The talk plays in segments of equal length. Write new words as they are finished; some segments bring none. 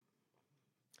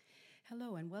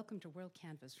Hello and welcome to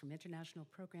WorldCanvass from International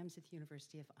Programs at the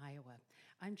University of Iowa.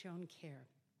 I'm Joan Kerr.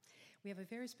 We have a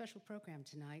very special program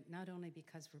tonight, not only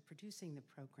because we're producing the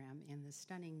program in the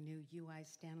stunning new UI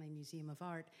Stanley Museum of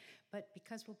Art, but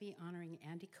because we'll be honoring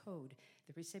Andy Code,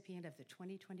 the recipient of the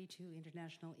 2022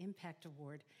 International Impact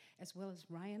Award, as well as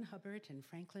Ryan Hubbard and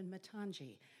Franklin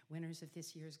Matangi, winners of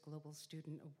this year's Global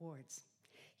Student Awards.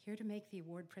 Here to make the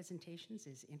award presentations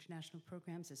is International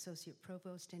Programs Associate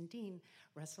Provost and Dean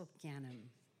Russell Ganem.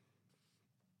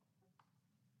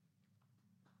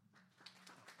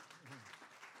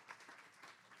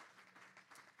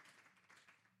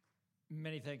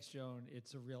 Many thanks, Joan.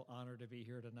 It's a real honor to be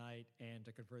here tonight and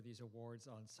to confer these awards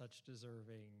on such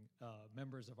deserving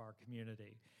members of our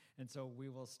community. And so we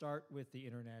will start with the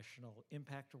International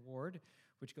Impact Award,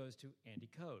 which goes to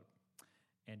Andy Code.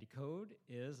 Andy Code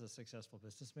is a successful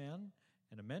businessman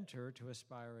and a mentor to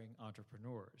aspiring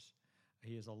entrepreneurs.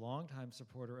 He is a longtime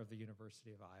supporter of the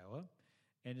University of Iowa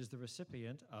and is the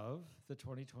recipient of the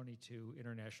 2022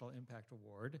 International Impact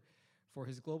Award for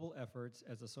his global efforts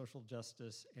as a social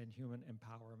justice and human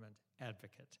empowerment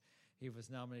advocate. He was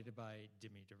nominated by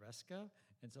Dimi Dereska,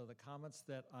 and so the comments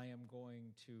that I am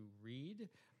going to read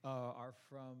are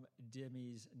from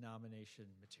Dimi's nomination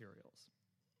materials.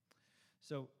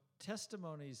 So,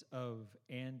 testimonies of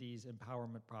Andy's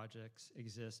empowerment projects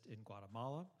exist in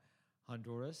Guatemala,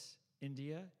 Honduras,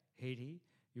 India, Haiti,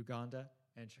 Uganda,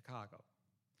 and Chicago.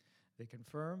 They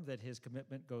confirm that his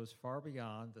commitment goes far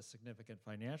beyond the significant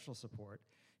financial support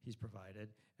he's provided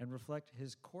and reflect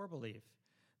his core belief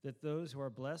that those who are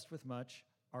blessed with much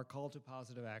are called to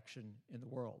positive action in the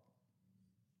world.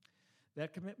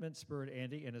 That commitment spurred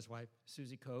Andy and his wife,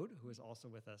 Susie Code, who is also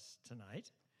with us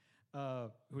tonight,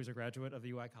 who is a graduate of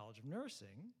the UI College of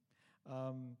Nursing.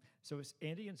 So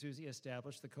Andy and Susie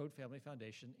established the Code Family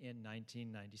Foundation in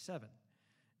 1997.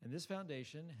 And this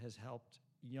foundation has helped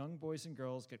young boys and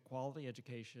girls get quality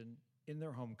education in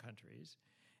their home countries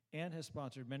and has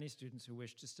sponsored many students who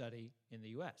wish to study in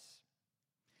the U.S.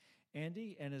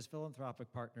 Andy and his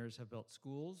philanthropic partners have built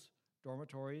schools,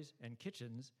 dormitories, and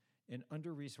kitchens in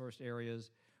under-resourced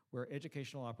areas where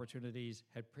educational opportunities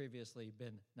had previously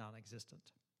been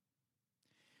non-existent.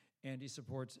 Andy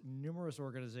supports numerous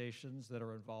organizations that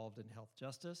are involved in health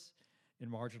justice in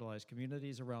marginalized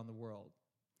communities around the world.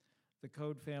 The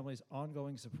Code family's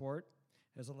ongoing support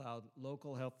has allowed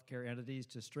local healthcare entities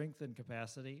to strengthen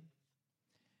capacity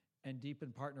and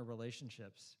deepen partner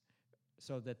relationships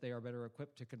so that they are better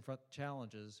equipped to confront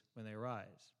challenges when they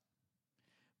arise.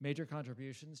 Major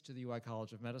contributions to the UI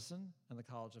College of Medicine and the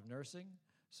College of Nursing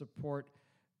support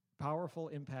powerful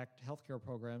impact healthcare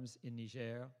programs in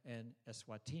Niger and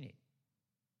Eswatini.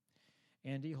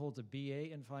 Andy holds a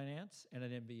BA in finance and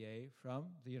an MBA from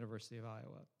the University of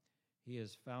Iowa. He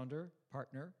is founder,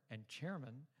 partner, and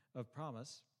chairman of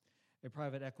Promise, a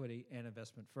private equity and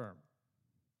investment firm.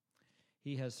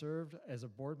 He has served as a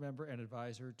board member and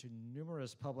advisor to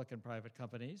numerous public and private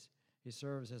companies. He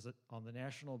serves on the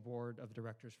national board of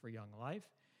directors for Young Life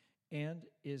and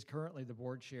is currently the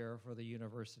board chair for the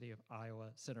University of Iowa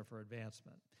Center for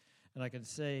Advancement. And I can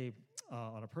say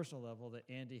on a personal level that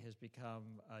Andy has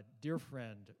become a dear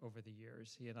friend over the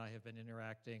years. He and I have been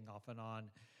interacting off and on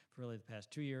for really the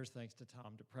past 2 years, thanks to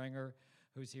Tom DePranger,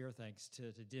 who's here, thanks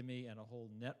to Dimi and a whole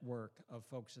network of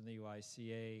folks in the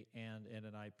UICA and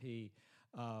NNIP.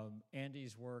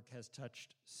 Andy's work has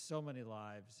touched so many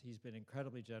lives. He's been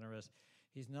incredibly generous.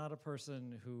 He's not a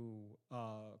person who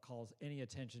calls any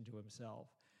attention to himself.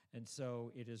 And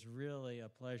so it is really a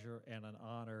pleasure and an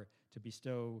honor to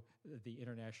bestow the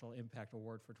International Impact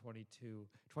Award for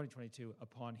 2022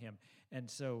 upon him. And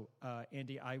so,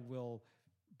 Andy, I will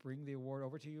bring the award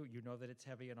over to you. You know that it's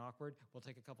heavy and awkward. We'll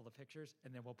take a couple of pictures,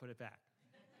 and then we'll put it back.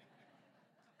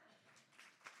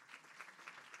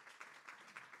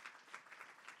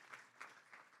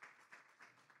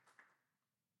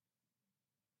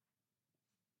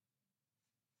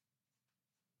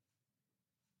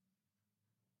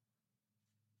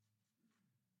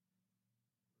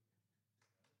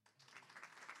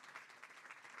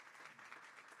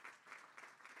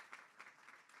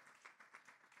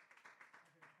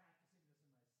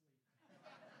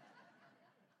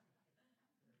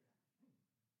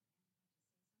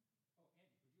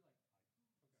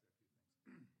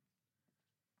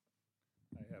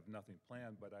 I have nothing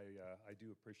planned, but I do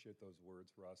appreciate those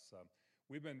words, Russ.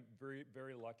 We've been very,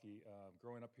 very lucky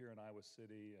growing up here in Iowa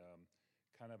City,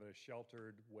 kind of in a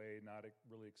sheltered way, not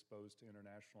really exposed to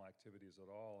international activities at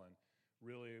all. And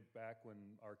really, back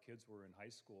when our kids were in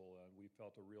high school, we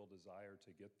felt a real desire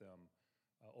to get them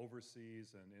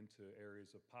overseas and into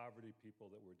areas of poverty, people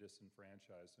that were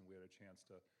disenfranchised, and we had a chance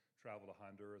to travel to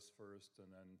Honduras first,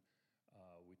 and then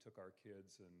we took our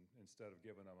kids, and instead of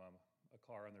giving them a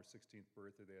car on their 16th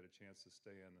birthday, they had a chance to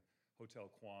stay in Hotel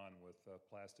Kwan with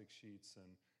plastic sheets and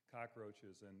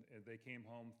cockroaches, and they came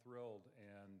home thrilled,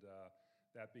 and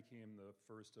that became the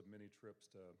first of many trips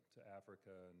to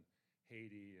Africa and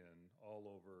Haiti and all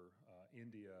over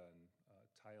India and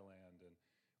Thailand, and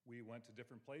we went to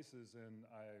different places, and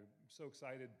I'm so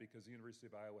excited because the University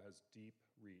of Iowa has deep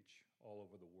reach all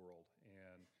over the world.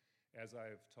 And as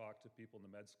I've talked to people in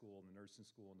the med school and the nursing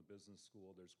school and the business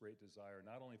school, there's great desire,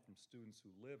 not only from students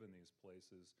who live in these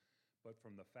places, but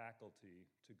from the faculty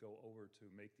to go over to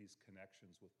make these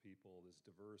connections with people, these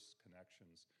diverse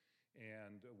connections.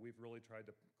 And we've really tried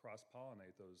to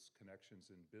cross-pollinate those connections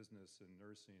in business and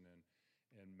nursing and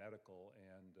medical,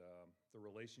 and the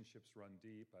relationships run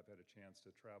deep. I've had a chance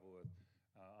to travel with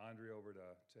Andre over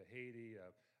to Haiti.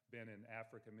 I've been in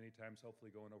Africa many times,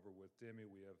 hopefully going over with Demi.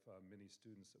 We have many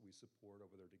students that we support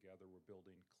over there together. We're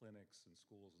building clinics and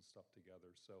schools and stuff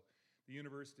together. So the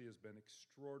university has been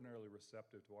extraordinarily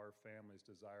receptive to our family's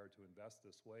desire to invest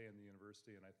this way in the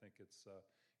university, and I think it's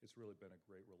really been a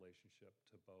great relationship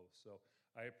to both. So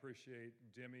I appreciate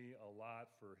Demi a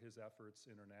lot for his efforts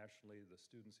internationally, the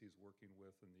students he's working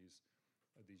with, and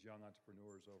these young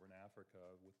entrepreneurs over in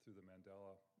Africa through the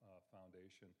Mandela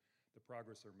Foundation. The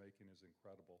progress they're making is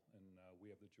incredible, and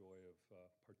we have the joy of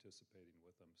participating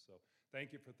with them. So thank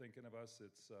you for thinking of us.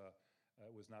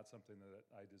 It was not something that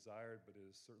I desired, but it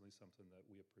is certainly something that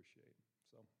we appreciate.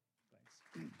 So thanks.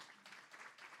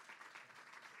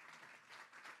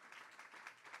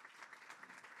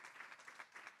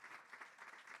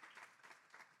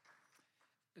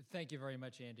 Thank you very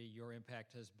much, Andy. Your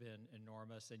impact has been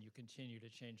enormous, and you continue to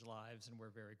change lives, and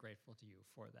we're very grateful to you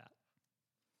for that.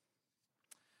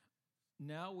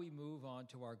 Now we move on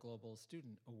to our Global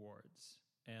Student Awards,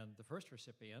 and the first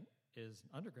recipient is an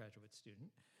undergraduate student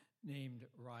named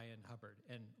Ryan Hubbard.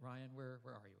 And Ryan, where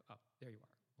are you? Oh, there you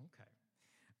are. Okay.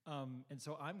 And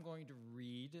so I'm going to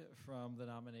read from the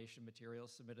nomination material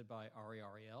submitted by Ari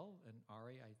Ariel, and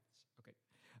Ari,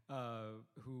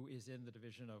 who is in the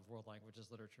Division of World Languages,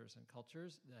 Literatures, and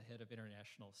Cultures, the head of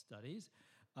International Studies.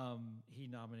 He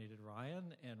nominated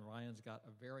Ryan, and Ryan's got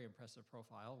a very impressive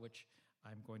profile, which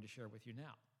I'm going to share with you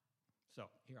now. So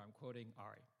here I'm quoting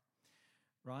Ari.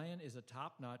 Ryan is a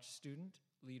top-notch student,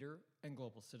 leader, and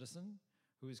global citizen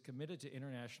who is committed to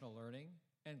international learning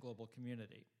and global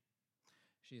community.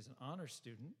 She is an honors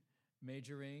student,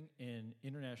 majoring in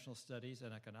international studies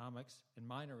and economics, and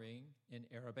minoring in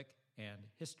Arabic and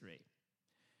history.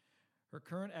 Her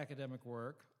current academic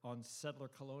work on settler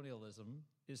colonialism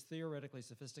is theoretically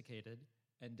sophisticated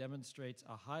and demonstrates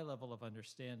a high level of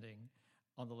understanding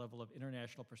on the level of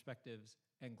international perspectives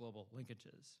and global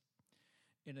linkages.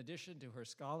 In addition to her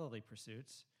scholarly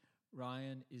pursuits,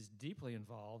 Ryan is deeply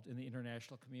involved in the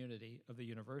international community of the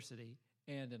university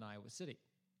and in Iowa City.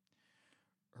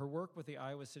 Her work with the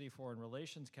Iowa City Foreign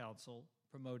Relations Council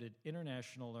promoted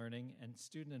international learning and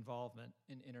student involvement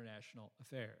in international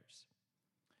affairs.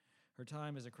 Her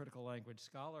time as a critical language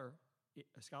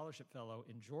scholarship fellow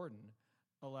in Jordan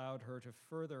allowed her to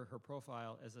further her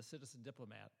profile as a citizen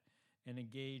diplomat and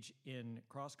engage in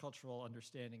cross-cultural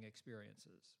understanding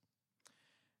experiences.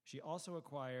 She also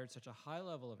acquired such a high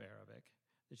level of Arabic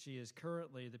that she is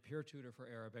currently the peer tutor for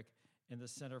Arabic in the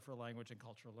Center for Language and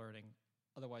Cultural Learning,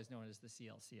 otherwise known as the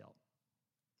CLCL.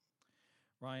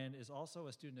 Ryan is also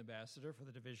a student ambassador for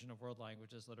the Division of World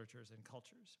Languages, Literatures, and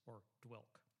Cultures, or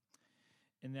DWILC.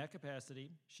 In that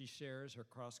capacity, she shares her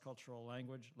cross-cultural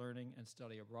language, learning, and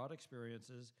study abroad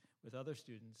experiences with other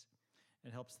students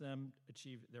and helps them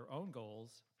achieve their own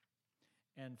goals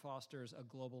and fosters a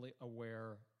globally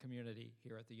aware community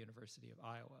here at the University of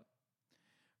Iowa.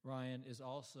 Ryan is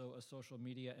also a social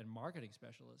media and marketing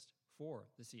specialist for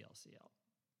the CLCL.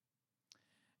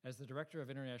 As the Director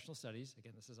of International Studies,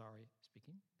 again, this is Ari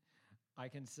speaking, I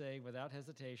can say without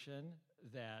hesitation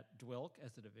that DWILC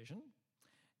as a division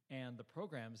and the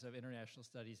programs of International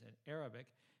Studies and Arabic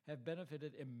have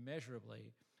benefited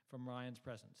immeasurably from Ryan's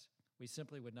presence. We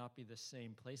simply would not be the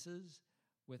same places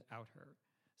without her.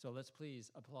 So let's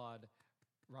please applaud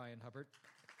Ryan Hubbard.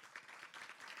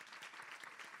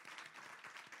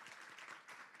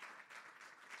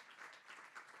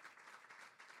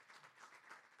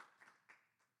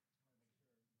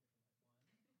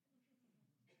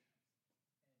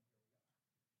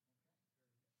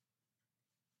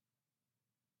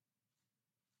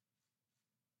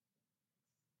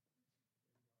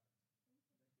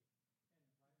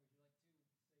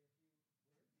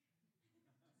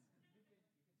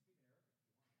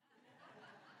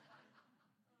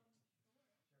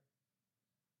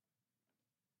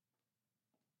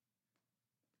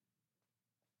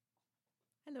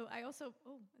 Hello. It's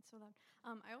so loud.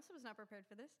 I also was not prepared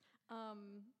for this. I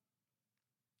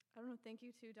don't know. Thank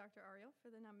you to Dr. Ariel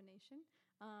for the nomination.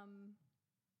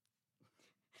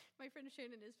 My friend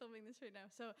Shannon is filming this right now.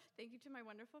 So thank you to my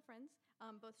wonderful friends,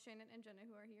 both Shannon and Jenna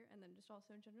who are here, and then just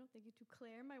also in general. Thank you to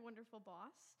Claire, my wonderful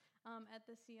boss at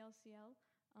the CLCL.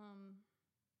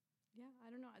 I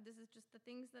don't know. This is just the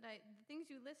things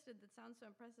you listed that sound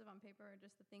so impressive on paper are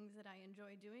just the things that I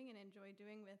enjoy doing and enjoy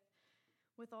doing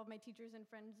with all of my teachers and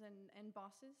friends and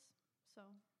bosses. So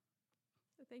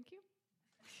thank you.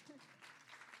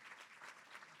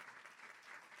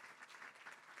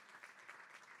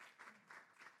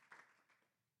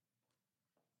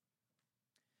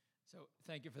 So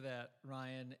thank you for that,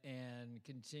 Ryan, and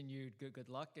continued good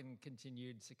luck and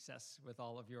continued success with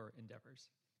all of your endeavors.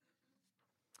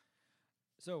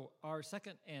 So our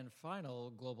second and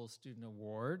final Global Student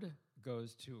Award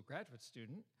goes to a graduate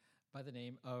student by the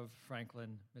name of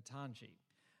Franklin Matangi.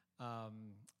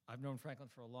 I've known Franklin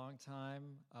for a long time.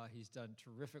 He's done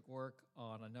terrific work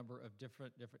on a number of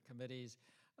different committees.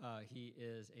 He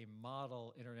is a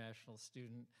model international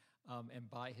student, and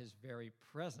by his very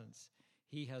presence,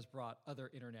 he has brought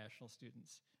other international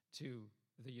students to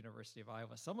the University of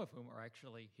Iowa, some of whom are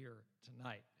actually here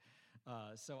tonight.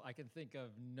 So I can think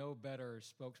of no better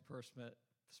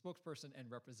spokesperson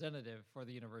and representative for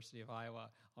the University of Iowa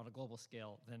on a global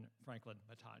scale than Franklin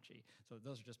Matangi. So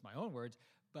those are just my own words,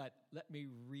 but let me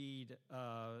read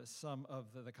some of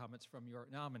the comments from your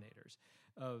nominators.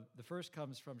 The first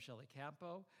comes from Shelley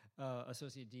Campo,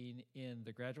 Associate Dean in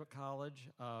the Graduate College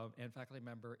and faculty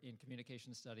member in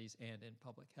Communication Studies and in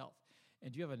Public Health.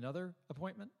 And do you have another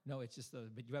appointment? No, it's just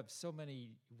but you have you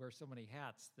wear so many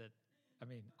hats that,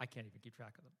 I can't even keep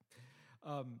track of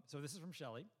them. So this is from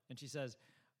Shelley, and she says,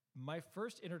 my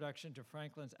first introduction to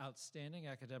Franklin's outstanding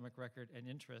academic record and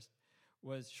interest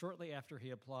was shortly after he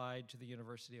applied to the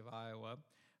University of Iowa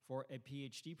for a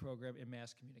PhD program in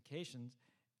mass communications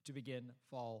to begin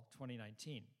fall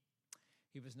 2019.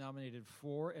 He was nominated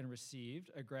for and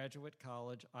received a Graduate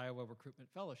College Iowa Recruitment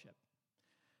Fellowship.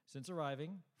 Since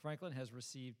arriving, Franklin has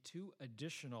received 2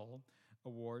 additional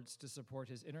awards to support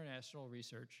his international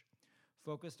research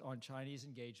focused on Chinese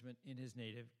engagement in his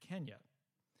native Kenya.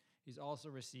 He's also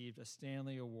received a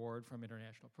Stanley Award from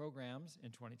International Programs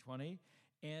in 2020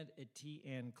 and a T.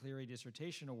 Ann Cleary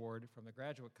Dissertation Award from the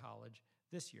Graduate College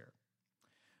this year.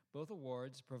 Both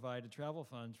awards provided travel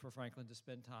funds for Franklin to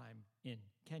spend time in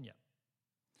Kenya.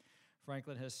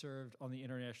 Franklin has served on the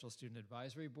International Student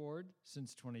Advisory Board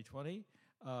since 2020,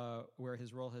 where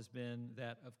his role has been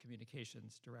that of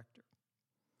Communications Director.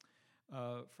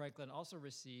 Franklin also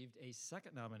received a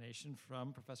second nomination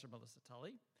from Professor Melissa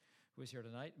Tully, who is here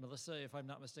tonight. Melissa, if I'm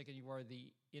not mistaken, you are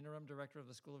the interim director of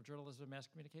the School of Journalism and Mass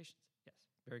Communications? Yes,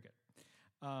 very good.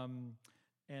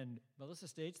 And Melissa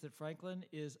states that Franklin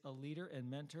is a leader and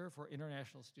mentor for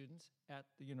international students at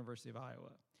the University of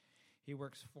Iowa. He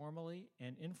works formally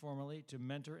and informally to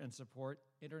mentor and support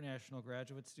international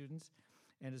graduate students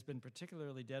and has been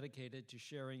particularly dedicated to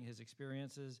sharing his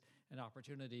experiences and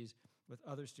opportunities with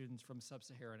other students from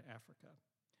sub-Saharan Africa.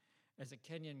 As a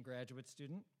Kenyan graduate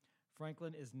student,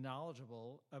 Franklin is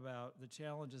knowledgeable about the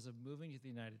challenges of moving to the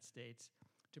United States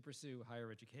to pursue higher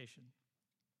education.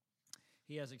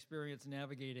 He has experience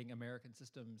navigating American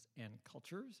systems and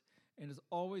cultures and is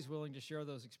always willing to share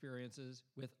those experiences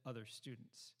with other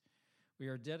students. We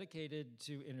are dedicated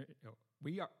to,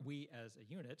 we as a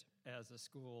unit, as a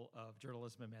School of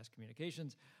Journalism and Mass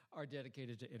Communications, are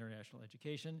dedicated to international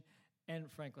education,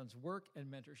 and Franklin's work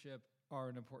and mentorship are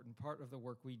an important part of the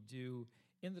work we do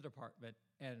in the department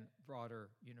and broader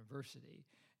university.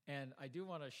 And I do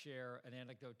want to share an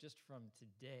anecdote just from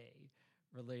today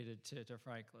related to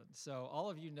Franklin. So all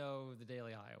of you know the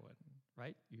Daily Iowan,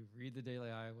 right? You read the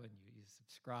Daily Iowan, you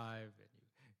subscribe,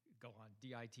 and you go on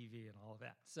DITV and all of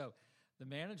that. So the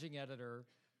managing editor,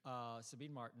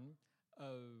 Sabine Martin,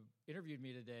 interviewed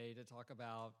me today to talk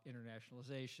about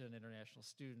internationalization, international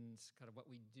students, kind of what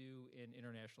we do in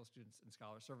international students and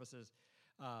scholar services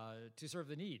to serve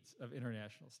the needs of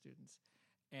international students.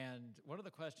 And one of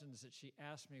the questions that she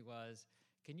asked me was,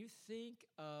 can you think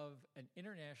of an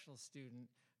international student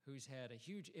who's had a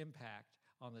huge impact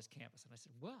on this campus? And I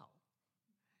said, well,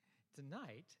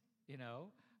 tonight,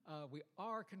 we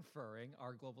are conferring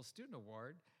our Global Student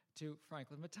Award to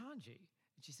Franklin Matangi.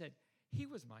 And she said, he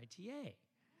was my TA.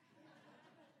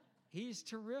 He's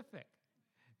terrific.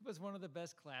 It was one of the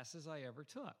best classes I ever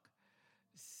took.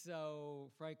 So,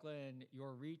 Franklin,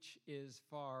 your reach is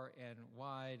far and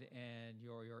wide, and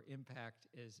your impact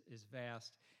is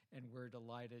vast, and we're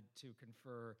delighted to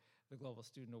confer the Global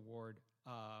Student Award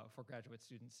for graduate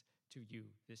students to you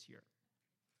this year.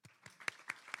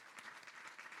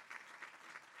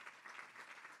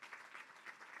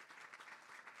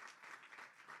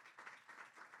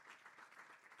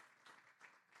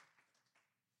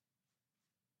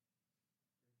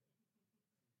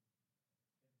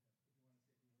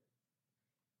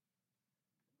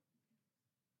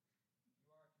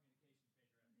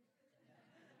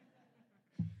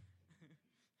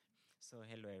 So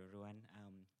hello everyone.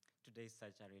 Today is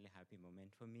such a really happy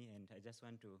moment for me, and I just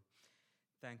want to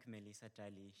thank Melissa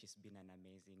Talley. She's been an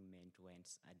amazing mentor and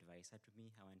advisor to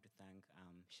me. I want to thank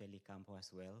Shelley Campo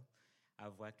as well.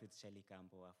 I've worked with Shelley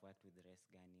Campo, I've worked with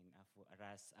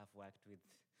Ras, I've worked with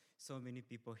so many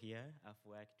people here. I've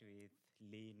worked with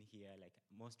Lynn here, like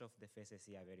most of the faces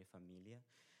here are very familiar.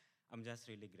 I'm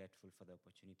just really grateful for the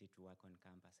opportunity to work on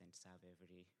campus and serve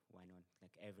everyone on,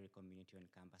 like every community on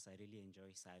campus. I really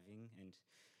enjoy serving, and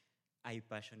I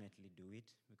passionately do it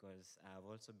because I've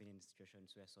also been in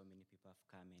situations where so many people have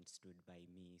come and stood by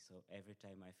me. So every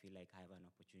time I feel like I have an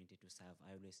opportunity to serve,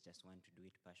 I always just want to do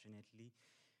it passionately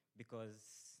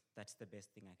because that's the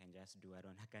best thing I can just do.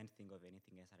 I can't think of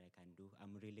anything else that I can do.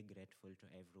 I'm really grateful to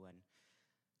everyone.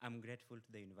 I'm grateful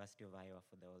to the University of Iowa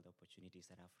for all the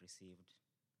opportunities that I've received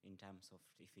in terms of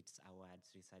if it's awards,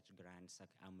 research grants.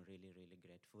 I'm really, really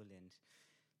grateful. And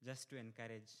just to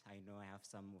encourage, I know I have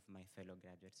some of my fellow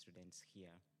graduate students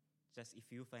here. Just if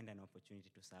you find an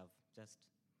opportunity to serve, just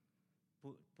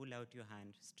pull out your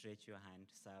hand, stretch your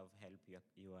hand, serve, help your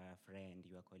friend,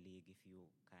 your colleague if you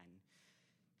can.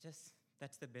 Just,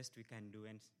 that's the best we can do.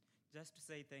 And just to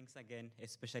say thanks again,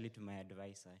 especially to my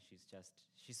advisor.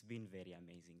 She's been very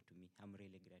amazing to me. I'm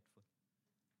really grateful.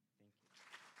 Thank you.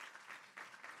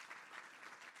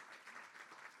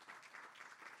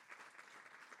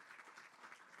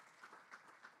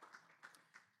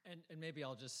 And maybe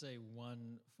I'll just say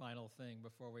one final thing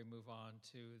before we move on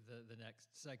to the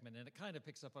next segment. And it kind of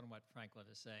picks up on what Franklin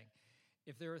is saying.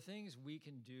 If there are things we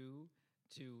can do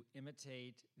to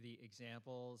imitate the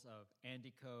examples of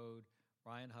Andy Code,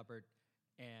 Ryan Hubbard,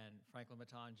 and Franklin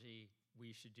Matangi,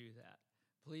 we should do that.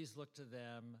 Please look to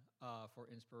them for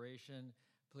inspiration.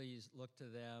 Please look to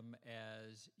them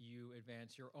as you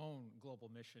advance your own global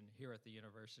mission here at the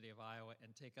University of Iowa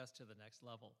and take us to the next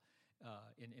level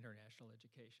in international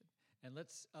education. And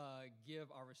let's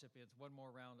give our recipients one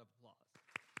more round of applause.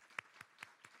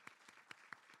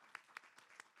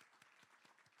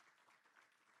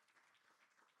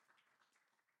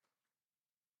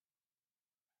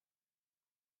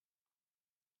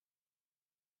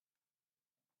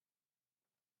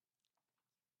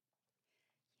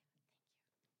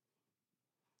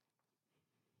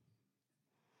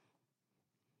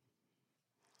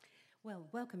 Well,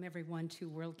 welcome everyone to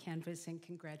WorldCanvass, and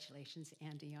congratulations,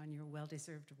 Andy, on your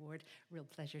well-deserved award. Real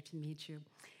pleasure to meet you.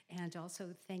 And also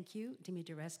thank you, Dimi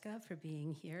Dureska, for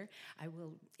being here. I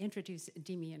will introduce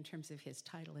Dimi in terms of his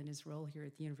title and his role here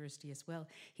at the university as well.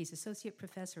 He's Associate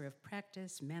Professor of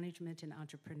Practice, Management, and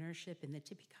Entrepreneurship in the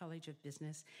Tippie College of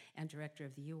Business and Director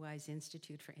of the UI's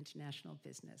Institute for International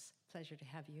Business. Pleasure to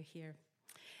have you here.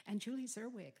 And Julie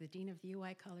Zerwig, the Dean of the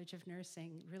UI College of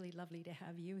Nursing. Really lovely to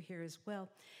have you here as well.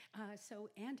 So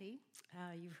Andy,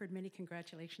 you've heard many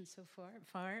congratulations so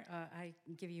far. I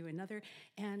give you another.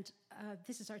 And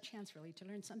this is our chance really to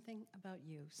learn something about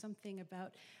you, something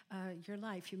about your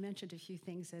life. You mentioned a few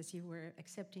things as you were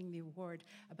accepting the award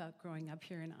about growing up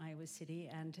here in Iowa City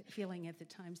and feeling at the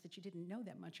times that you didn't know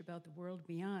that much about the world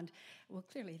beyond. Well,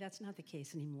 clearly that's not the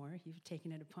case anymore. You've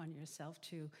taken it upon yourself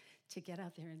to get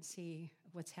out there and see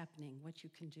what's happening, what you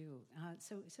can do.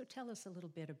 So tell us a little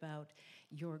bit about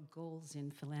your goals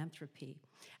in philanthropy.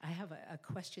 I have a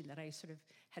question that I sort of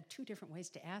had two different ways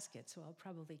to ask it, so I'll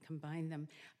probably combine them.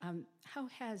 How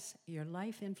has your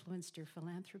life influenced your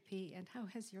philanthropy, and how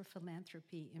has your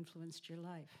philanthropy influenced your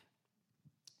life?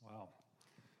 Wow.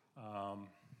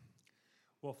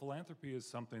 Well, philanthropy is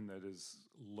something that is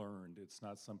learned. It's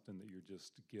not something that you're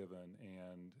just given,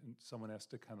 and someone has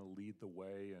to kind of lead the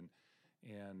way.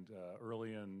 And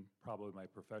early in probably my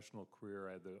professional career,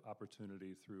 I had the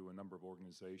opportunity through a number of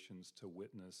organizations to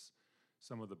witness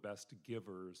some of the best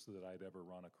givers that I'd ever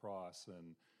run across,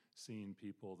 and seeing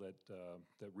people that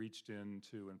reached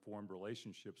into and formed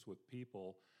relationships with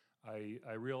people.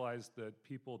 I realized that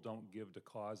people don't give to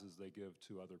causes, they give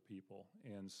to other people.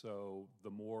 And so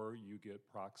the more you get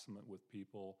proximate with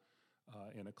people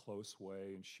in a close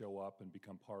way and show up and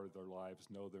become part of their lives,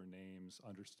 know their names,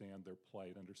 understand their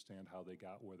plight, understand how they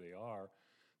got where they are,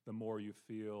 the more you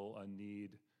feel a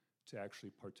need to actually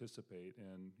participate.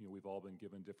 And we've all been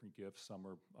given different gifts. Some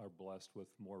are blessed with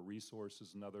more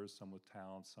resources than others, some with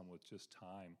talent, some with just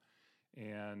time.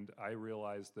 And I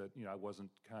realized that I wasn't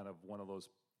kind of one of those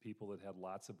people that had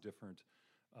lots of different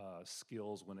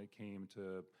skills when it came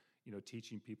to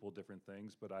teaching people different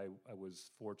things, but I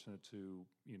was fortunate to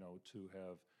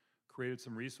have created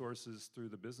some resources through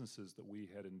the businesses that we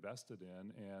had invested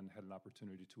in, and had an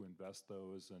opportunity to invest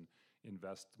those and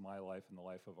invest my life and the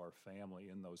life of our family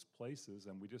in those places.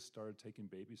 And we just started taking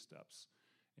baby steps,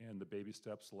 and the baby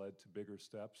steps led to bigger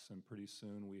steps, and pretty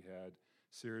soon we had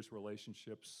serious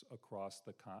relationships across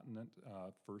the continent,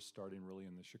 first starting really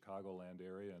in the Chicagoland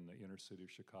area and the inner city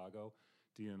of Chicago,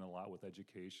 dealing a lot with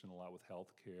education, a lot with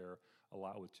healthcare, a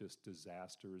lot with just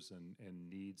disasters and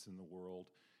needs in the world,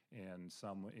 and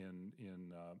some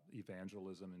in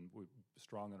evangelism, and we're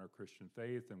strong in our Christian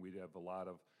faith, and we have a lot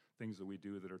of things that we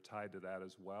do that are tied to that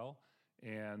as well.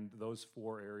 And those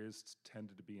four areas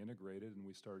tended to be integrated, and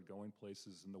we started going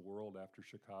places in the world after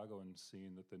Chicago and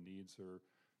seeing that the needs are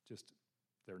just,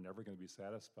 they're never going to be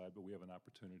satisfied, but we have an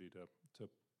opportunity to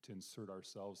insert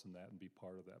ourselves in that and be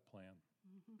part of that plan.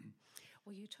 Mm-hmm.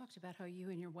 Well, you talked about how you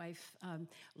and your wife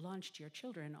launched your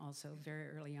children also very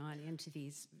early on into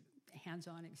these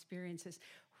hands-on experiences.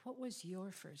 What was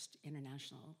your first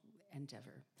international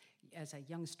endeavor as a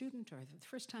young student, or the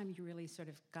first time you really sort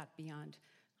of got beyond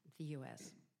the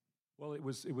U.S.? Well, it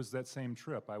was that same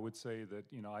trip. I would say that,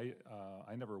 you know,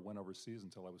 I never went overseas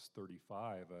until I was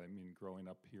 35. I mean, growing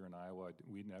up here in Iowa,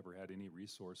 we never had any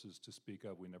resources to speak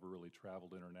of. We never really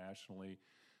traveled internationally.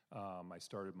 I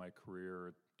started my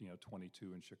career at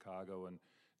 22 in Chicago and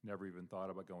never even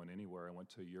thought about going anywhere. I went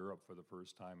to Europe for the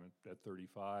first time at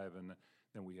 35, and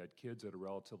then we had kids at a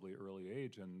relatively early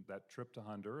age, and that trip to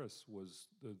Honduras was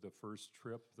the first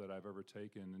trip that I've ever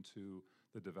taken into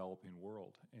the developing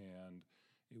world. And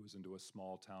it was into a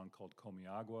small town called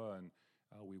Comiagua, and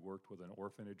we worked with an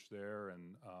orphanage there,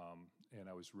 and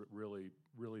I was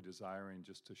really desiring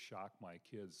just to shock my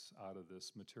kids out of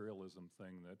this materialism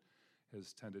thing that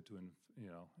has tended to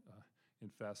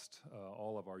infest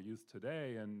all of our youth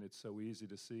today, and it's so easy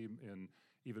to see, and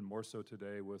even more so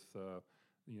today with the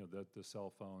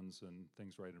cell phones and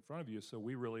things right in front of you. So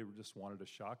we really just wanted to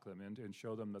shock them and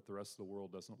show them that the rest of the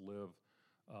world doesn't live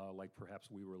like perhaps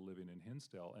we were living in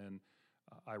Hinsdale. And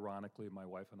ironically, my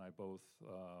wife and I both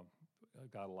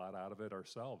got a lot out of it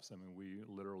ourselves. I mean, we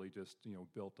literally just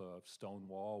built a stone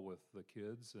wall with the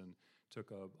kids and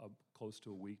took a close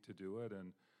to a week to do it.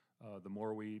 And the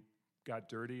more we got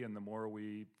dirty and the more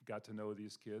we got to know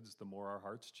these kids, the more our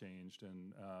hearts changed.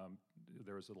 And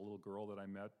there was a little girl that I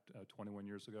met 21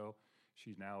 years ago.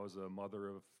 She now is a mother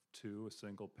of two, a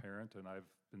single parent, and I've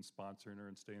been sponsoring her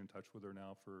and staying in touch with her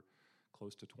now for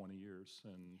close to 20 years.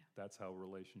 And that's how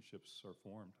relationships are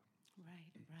formed.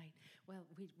 Right. Well,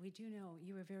 we do know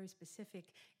you were very specific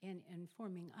in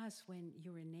informing us when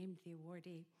you were named the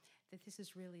awardee that this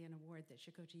is really an award that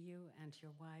should go to you and to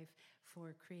your wife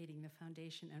for creating the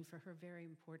foundation and for her very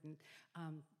important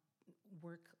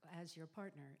work as your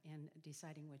partner in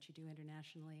deciding what you do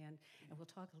internationally. And we'll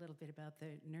talk a little bit about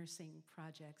the nursing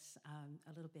projects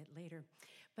a little bit later.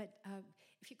 But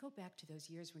if you go back to those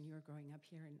years when you were growing up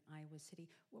here in Iowa City,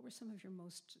 what were some of your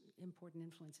most important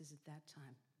influences at that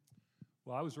time?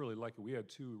 Well, I was really lucky. We had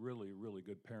two really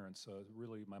good parents.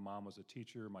 Really, my mom was a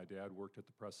teacher. My dad worked at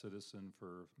the Press Citizen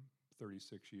for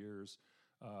 36 years.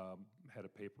 Had a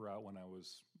paper out when I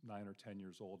was 9 or 10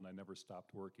 years old, and I never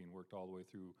stopped working. Worked all the way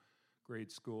through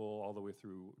grade school, all the way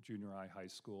through junior high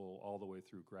school, all the way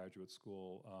through graduate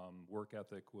school. Work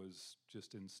ethic was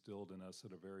just instilled in us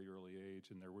at a very early age,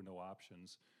 and there were no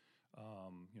options.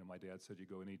 My dad said, "You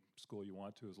go any school you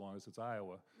want to, as long as it's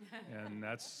Iowa," and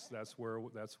that's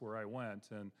where I went.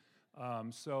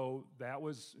 And so that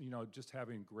was just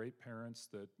having great parents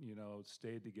that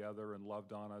stayed together and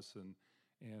loved on us and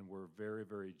were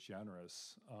very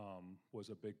generous was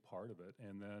a big part of it.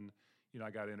 And then I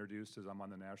got introduced, as I'm on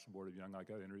the National Board of Young, I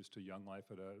got introduced to Young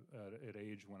Life at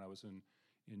age when I was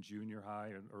in junior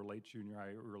high or late junior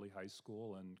high, early high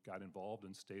school, and got involved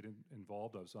and stayed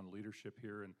involved. I was on leadership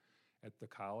here and at the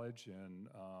college, and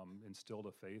instilled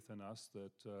a faith in us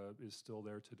that is still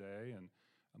there today. And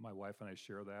my wife and I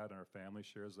share that, and our family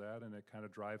shares that, and it kind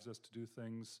of drives us to do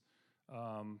things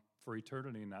for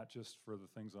eternity, not just for the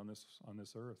things on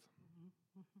this earth.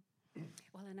 Mm-hmm.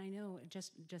 Well, and I know,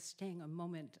 just staying a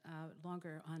moment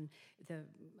longer on the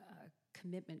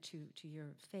commitment to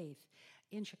your faith,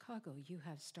 in Chicago you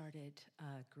have started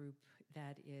a group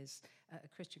that is a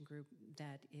Christian group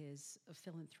that is a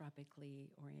philanthropically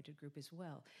oriented group as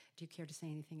well. Do you care to say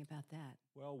anything about that?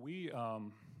 Well,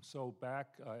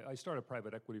 I started a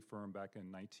private equity firm back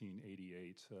in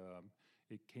 1988.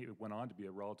 It went on to be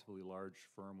a relatively large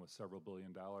firm with several $1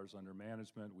 billion under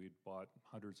management. We'd bought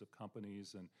hundreds of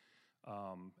companies, and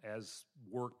as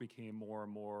work became more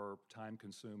and more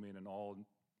time-consuming and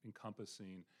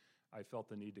all-encompassing, I felt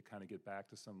the need to kind of get back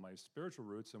to some of my spiritual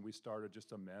roots, and we started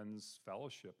just a men's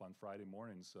fellowship on Friday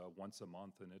mornings once a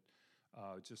month, and it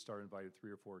just started inviting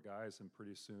 3 or 4 guys, and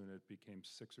pretty soon it became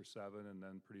 6 or 7, and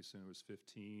then pretty soon it was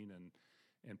 15,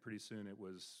 and pretty soon it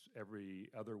was every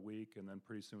other week, and then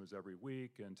pretty soon it was every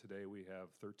week, and today we have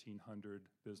 1,300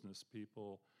 business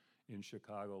people in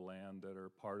Chicagoland that are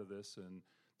part of this. And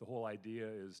the whole idea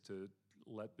is to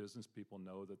let business people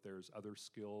know that there's other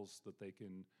skills that they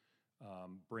can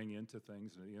bring into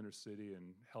things in the inner city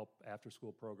and help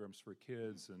after-school programs for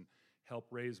kids and help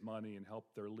raise money and help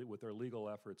with their legal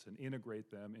efforts and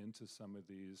integrate them into some of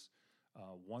these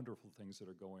wonderful things that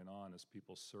are going on as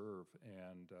people serve.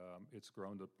 And it's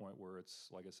grown to the point where it's,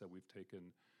 like I said,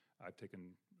 I've taken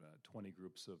 20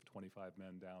 groups of 25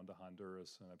 men down to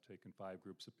Honduras, and I've taken 5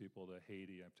 groups of people to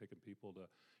Haiti. I've taken people to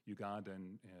Uganda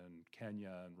and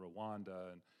Kenya and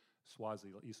Rwanda and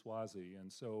Swazi.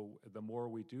 And so the more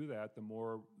we do that, the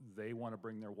more they want to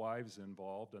bring their wives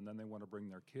involved, and then they want to bring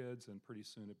their kids, and pretty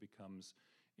soon it becomes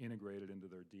integrated into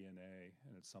their DNA,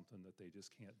 and it's something that they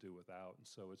just can't do without. And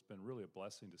so it's been really a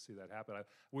blessing to see that happen. I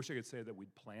wish I could say that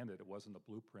we'd planned it. It wasn't a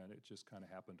blueprint. It just kind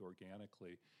of happened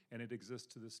organically, and it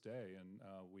exists to this day. And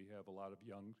we have a lot of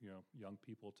young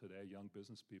people today, young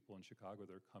business people in Chicago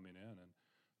that are coming in, and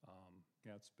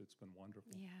yeah, it's been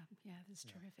wonderful. Yeah, that's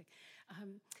terrific.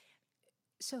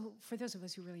 So for those of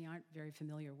us who really aren't very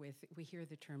familiar with, we hear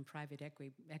the term private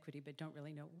equity, but don't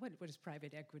really know what is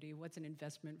private equity, what's an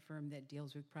investment firm that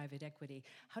deals with private equity.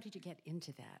 How did you get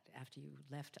into that after you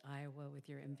left Iowa with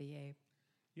your MBA?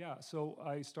 Yeah, so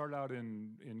I started out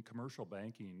in commercial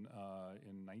banking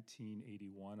in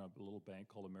 1981, a little bank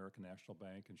called American National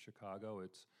Bank in Chicago.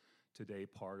 It's today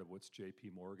part of what's J.P.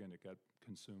 Morgan. It got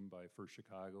consumed by First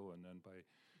Chicago and then by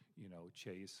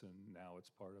Chase, and now it's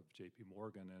part of J.P.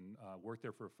 Morgan, and worked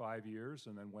there for 5 years,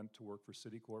 and then went to work for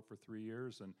Citicorp for 3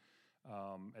 years. And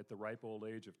at the ripe old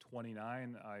age of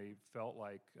 29, I felt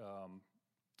like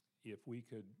if we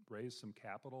could raise some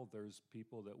capital, there's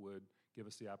people that would give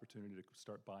us the opportunity to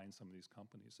start buying some of these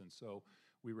companies. And so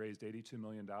we raised $82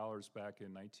 million back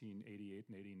in 1988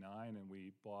 and 89, and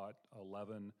we bought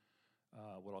 11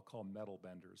 what I'll call metal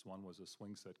benders. One was a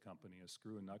swing set company, a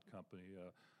screw and nut company.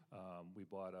 We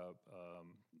bought a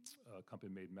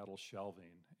company made metal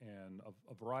shelving, and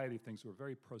a variety of things. Were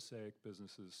very prosaic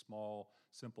businesses, small,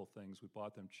 simple things. We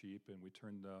bought them cheap, and we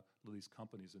turned these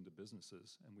companies into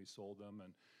businesses, and we sold them,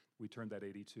 and we turned that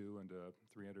 82 into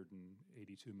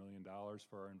 $382 million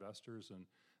for our investors, and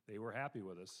they were happy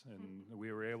with us, and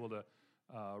we were able to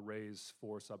raise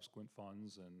 4 subsequent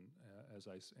funds, and as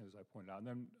I pointed out, and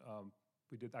then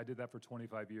I did that for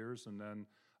 25 years, and then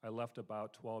I left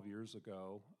about 12 years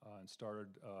ago and started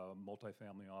a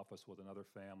multifamily office with another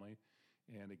family.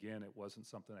 And again, it wasn't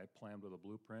something I planned with a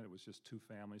blueprint. It was just 2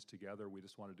 families together. We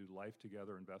just wanted to do life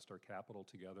together, invest our capital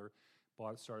together.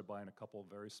 Started buying a couple of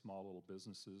very small little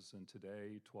businesses, and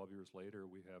today, 12 years later,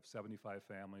 we have 75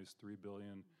 families, $3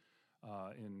 billion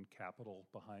in capital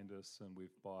behind us, and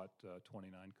we've bought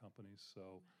 29 companies.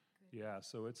 So. Yeah,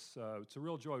 so it's a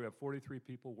real joy. We have 43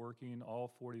 people working, all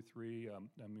 43.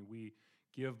 We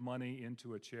give money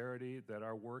into a charity that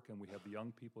our work, and we have the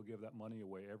young people give that money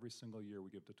away every single year. We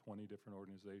give to 20 different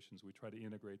organizations. We try to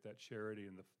integrate that charity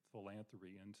and the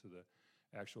philanthropy into the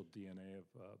actual DNA of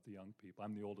the young people.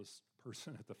 I'm the oldest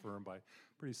person at the firm by a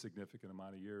pretty significant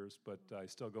amount of years, but I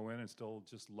still go in and still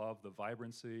just love the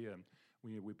vibrancy, and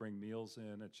we bring meals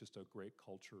in. It's just a great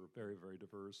culture, very, very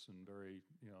diverse and very,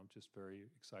 just very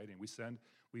exciting. We send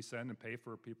and pay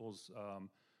for people's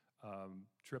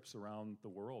trips around the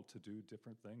world to do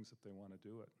different things if they want to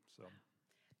do it. So.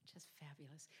 Just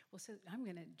fabulous. Well, so I'm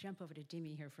going to jump over to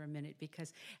Dimi here for a minute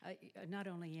because not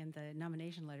only in the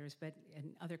nomination letters but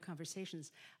in other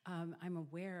conversations, I'm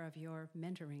aware of your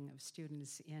mentoring of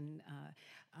students in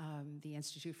the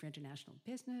Institute for International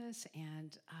Business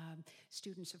and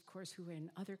students, of course, who are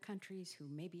in other countries who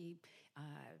may be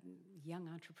young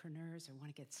entrepreneurs or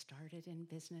want to get started in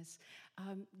business.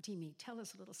 Dimi, tell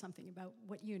us a little something about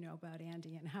what you know about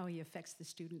Andy and how he affects the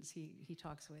students he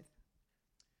talks with.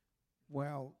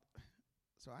 Well,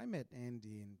 so I met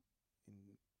Andy in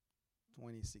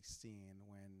 2016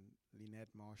 when Lynette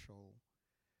Marshall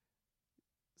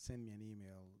sent me an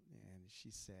email, and she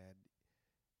said,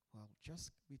 well,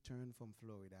 just returned from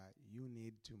Florida. You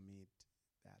need to meet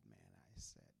that man, I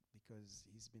said, because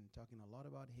he's been talking a lot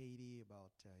about Haiti,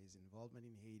 about his involvement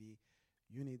in Haiti.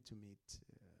 You need to meet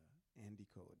Andy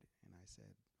Code. And I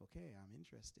said, okay, I'm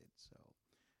interested. So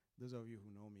those of you who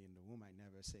know me in the room, I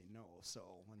never say no.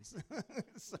 So,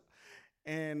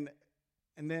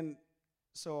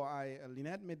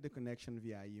 Lynette made the connection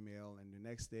via email, and the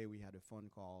next day we had a phone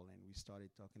call, and we started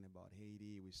talking about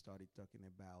Haiti. We started talking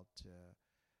about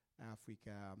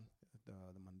Africa, the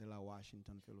Mandela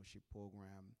Washington Fellowship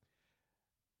Program.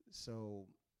 So,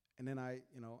 and then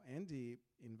Andy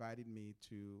invited me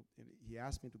to. He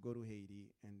asked me to go to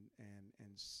Haiti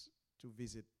and to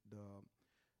visit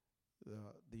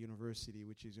the university,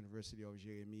 which is University of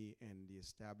Jérémie, and the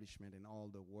establishment and all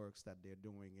the works that they're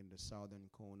doing in the southern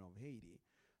cone of Haiti.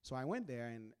 So I went there,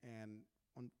 and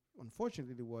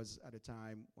unfortunately, it was at a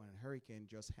time when a hurricane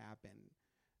just happened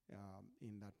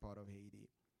in that part of Haiti.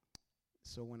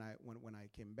 So when I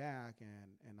came back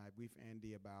and I briefed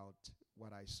Andy about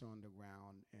what I saw on the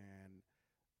ground and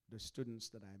the students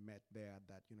that I met there at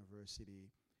that university,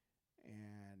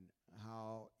 and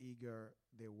how eager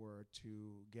they were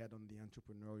to get on the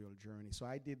entrepreneurial journey. So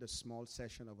I did a small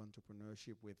session of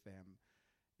entrepreneurship with them,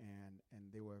 and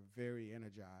they were very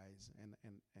energized.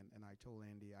 And I told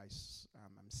Andy,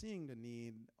 I'm seeing the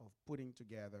need of putting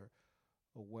together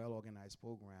a well-organized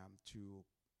program to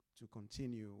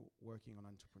continue working on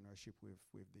entrepreneurship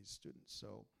with these students.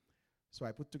 So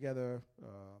I put together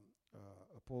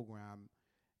a program,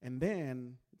 and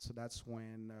then, so that's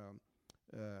when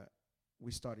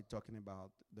we started talking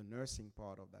about the nursing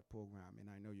part of that program, and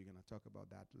I know you're going to talk about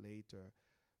that later.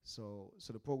 So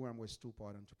the program was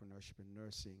two-part, entrepreneurship and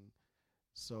nursing.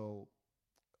 So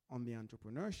on the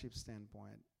entrepreneurship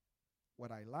standpoint,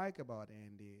 what I like about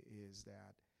Andy is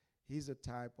that he's a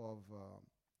type of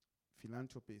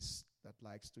philanthropist that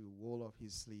likes to roll up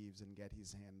his sleeves and get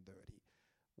his hand dirty.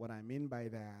 What I mean by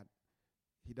that,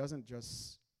 he doesn't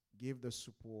just give the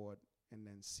support and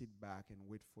then sit back and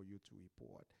wait for you to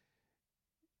report.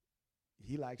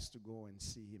 He likes to go and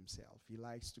see himself. He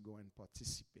likes to go and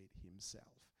participate himself.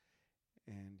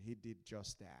 And he did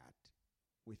just that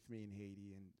with me in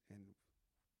Haiti, and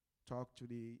talk to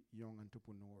the young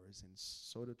entrepreneurs and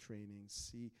saw the training,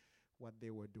 see what they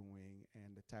were doing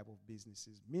and the type of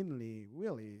businesses, mainly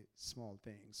really small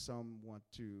things. Some want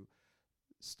to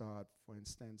start, for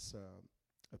instance,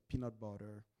 a peanut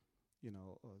butter,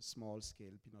 a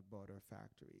small-scale peanut butter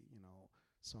factory.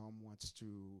 Some wants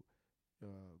to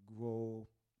grow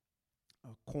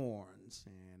corns,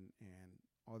 and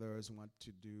others want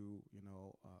to do,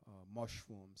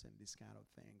 mushrooms and this kind of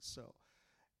thing. So,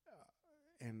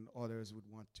 and others would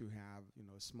want to have,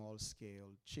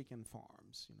 small-scale chicken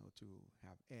farms, to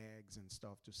have eggs and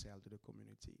stuff to sell to the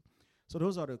community. So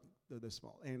those are the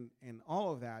small. And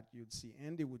all of that, you'd see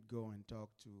Andy would go and talk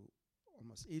to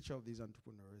almost each of these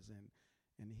entrepreneurs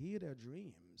and hear their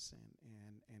dreams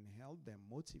and help them,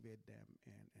 motivate them,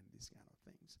 and these kind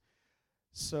of things.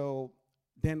 So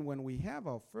then when we have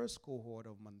our first cohort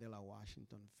of Mandela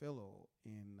Washington Fellow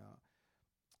in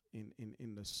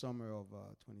the summer of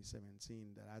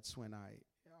 2017, that's when I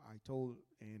told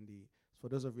Andy, for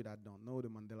those of you that don't know, the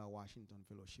Mandela Washington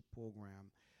Fellowship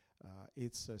Program,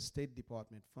 it's a State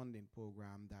Department funding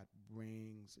program that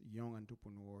brings young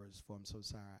entrepreneurs from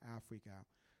Sub-Saharan Africa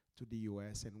to the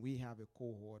U.S., and we have a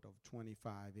cohort of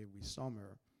 25 every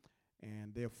summer,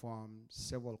 and they're from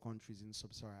several countries in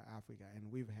Sub-Saharan Africa,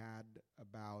 and we've had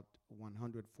about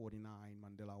 149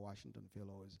 Mandela Washington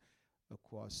Fellows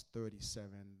across 37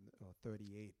 or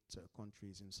 38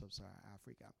 countries in Sub-Saharan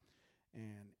Africa.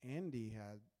 And Andy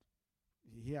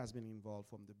has been involved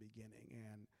from the beginning,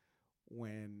 and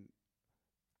when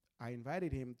I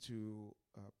invited him to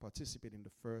participate in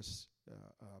the first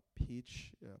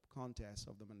pitch contest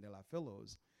of the Mandela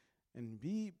Fellows, and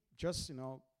he just,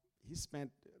 he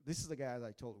spent, this is the guy, as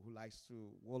I told, who likes to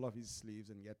roll up his sleeves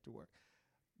and get to work.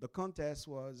 The contest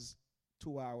was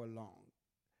 2 hours long.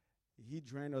 He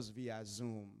joined us via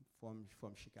Zoom from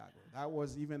Chicago. That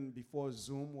was even before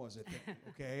Zoom was a thing,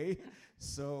 okay?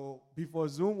 So before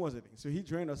Zoom was a thing. So he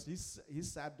joined us. He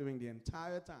sat during the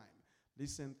entire time,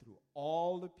 listened through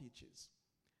all the pitches.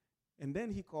 And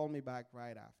then he called me back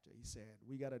right after. He said,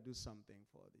 we got to do something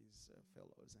for these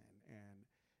fellows. And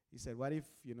he said, what if,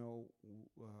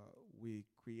 we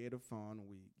create a fund,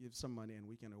 we give some money, and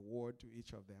we can award to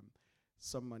each of them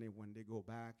some money when they go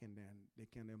back, and then they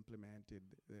can implement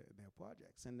their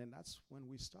projects. And then that's when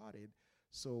we started.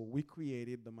 So we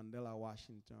created the Mandela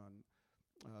Washington,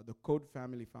 the Code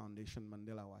Family Foundation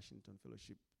Mandela Washington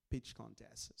Fellowship Pitch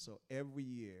Contest. So every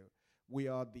year, we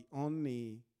are the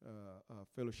only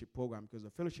fellowship program, because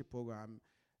the fellowship program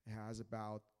has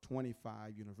about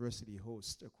 25 university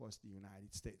hosts across the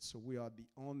United States. So we are the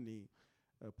only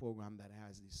program that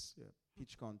has this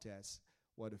pitch contest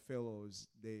where the fellows,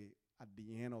 at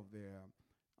the end of their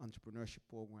entrepreneurship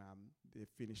program, they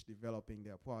finish developing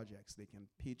their projects. They can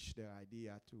pitch their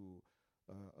idea to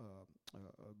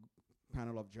a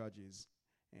panel of judges.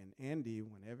 And Andy,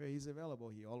 whenever he's available,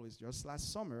 he always, just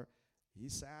last summer, he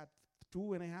sat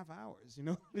 2.5 hours,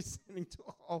 listening to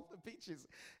all the pitches.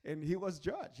 And he was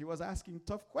judge. He was asking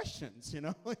tough questions,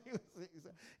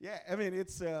 Yeah, I mean,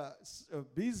 it's a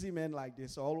busy man like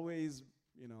this, always,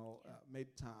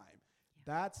 made time.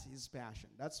 That's his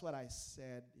passion. That's what I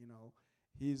said,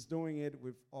 He's doing it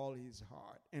with all his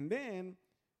heart. And then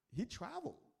he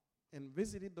traveled and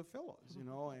visited the fellows, you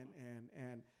know,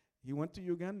 and he went to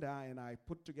Uganda, and I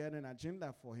put together an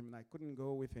agenda for him, and I couldn't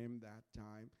go with him that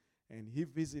time. And he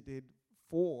visited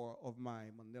 4 of my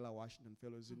Mandela Washington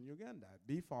Fellows in Uganda,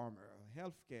 bee farmer,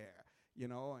 healthcare, you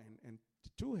know, and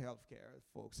 2 healthcare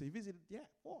folks. He visited,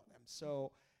 4 of them.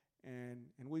 So, and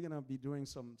we're gonna be doing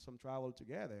some travel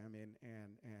together. I mean,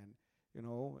 and you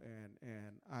know,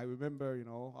 and I remember, you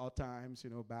know, our times, you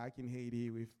know, back in Haiti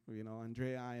with, you know,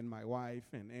 Andrea and my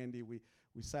wife and Andy, we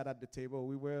sat at the table.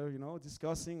 We were, you know,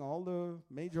 discussing all the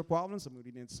major problems. I mean,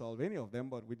 we didn't solve any of them,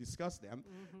 but we discussed them.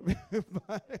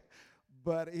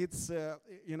 But it's,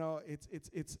 you know,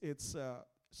 it's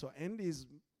so Andy's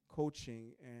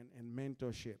coaching and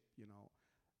mentorship, you know,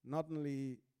 not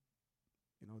only,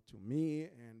 you know, to me,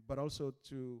 but also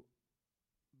to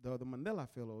the Mandela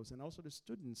Fellows and also the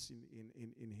students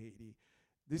in Haiti.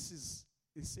 This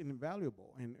is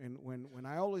invaluable. And when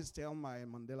I always tell my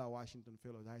Mandela Washington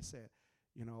Fellows, I said,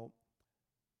 you know,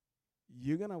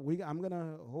 I'm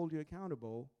gonna hold you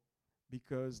accountable,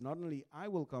 because not only I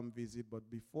will come visit, but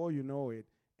before you know it,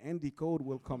 Andy Code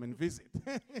will come and visit.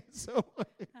 So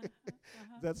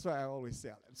that's why I always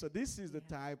tell them. So this is the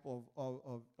type of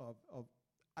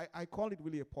I call it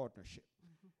really a partnership.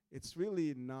 It's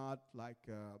really not like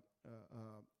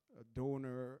a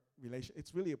donor relation.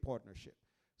 It's really a partnership.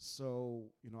 So,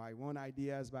 you know, I want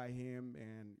ideas by him,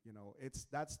 and, you know,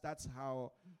 that's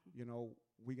how, you know,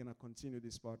 we're gonna continue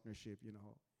this partnership. You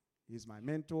know, he's my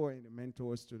mentor, and the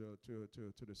mentors to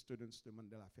the students, the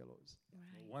Mandela Fellows.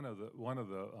 Right. One of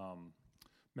the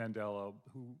Mandela,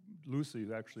 who Lucy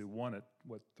actually won it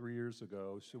 3 years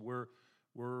ago. So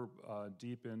we're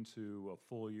deep into a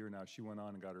full year now. She went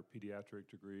on and got her pediatric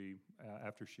degree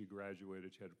after she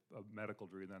graduated. She had a medical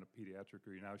degree, then a pediatric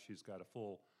degree. Now she's got a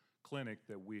full clinic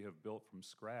that we have built from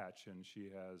scratch, and she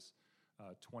has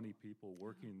 20 people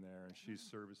working there, and she's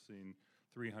servicing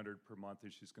 300 per month,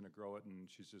 and she's going to grow it, and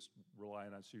she's just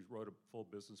relying on. She wrote a full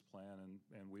business plan,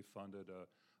 and we funded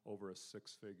over a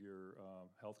 6-figure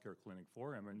healthcare clinic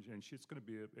for him, and she's going to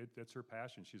be. That's her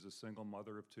passion. She's a single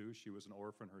mother of 2. She was an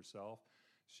orphan herself.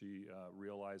 She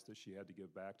realized that she had to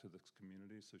give back to this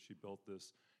community, so she built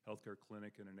this healthcare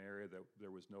clinic in an area that there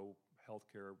was no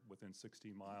healthcare within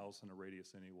 60 miles in a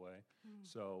radius anyway.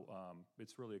 So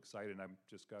it's really exciting. I've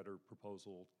just got her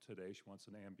proposal today. She wants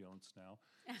an ambulance now,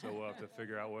 so we'll have to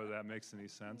figure out whether that makes any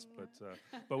sense.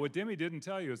 But what Demi didn't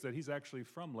tell you is that he's actually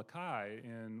from Lakai,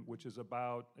 which is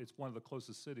it's one of the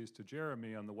closest cities to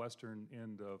Jeremy on the western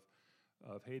end of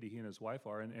Haiti. He and his wife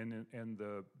are, and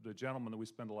the gentleman that we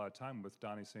spend a lot of time with,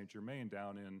 Donnie St. Germain,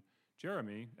 down in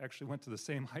Jeremy, actually went to the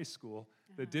same high school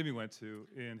that Demi went to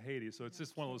in Haiti. So it's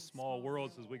just one of those small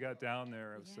worlds as we got down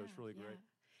there. So it's really great.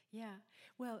 Yeah.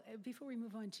 Well, before we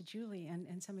move on to Julie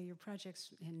and some of your projects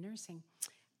in nursing,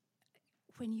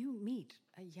 when you meet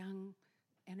a young,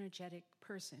 energetic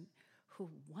person who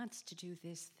wants to do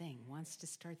this thing, wants to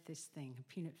start this thing, a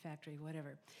peanut factory,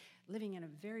 whatever, living in a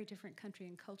very different country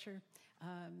and culture,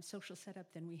 social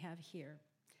setup than we have here,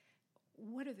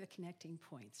 what are the connecting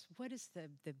points? What is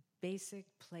the basic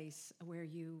place where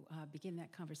you begin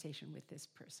that conversation with this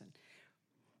person?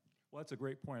 Well, that's a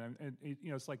great point. And you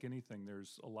know, it's like anything.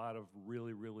 There's a lot of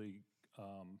really, really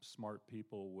smart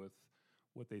people with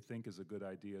what they think is a good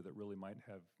idea that really might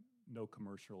have no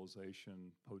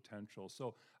commercialization potential.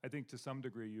 So I think to some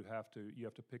degree you have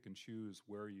to pick and choose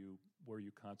where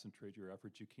you concentrate your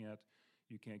efforts. You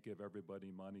can't give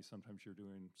everybody money. Sometimes you're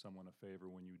doing someone a favor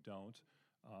when you don't.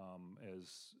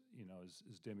 As you know,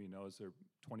 as Demi knows, there are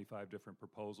 25 different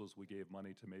proposals. We gave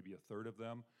money to maybe a third of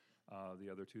them. The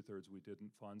other 2/3 we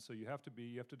didn't fund. So you have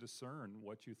to discern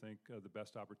what you think the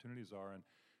best opportunities are. And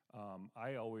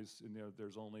I always, you know,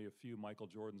 there's only a few Michael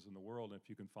Jordans in the world, and if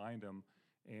you can find them,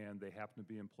 and they happen to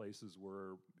be in places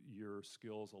where your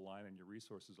skills align and your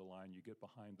resources align, you get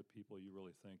behind the people you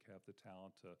really think have the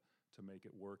talent to make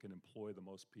it work and employ the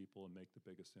most people and make the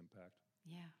biggest impact.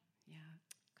 Yeah.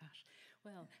 Gosh.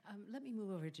 Well, let me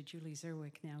move over to Julie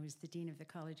Zerwick now, who's the Dean of the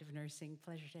College of Nursing.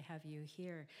 Pleasure to have you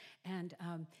here. And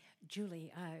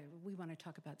Julie, we want to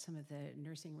talk about some of the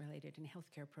nursing-related and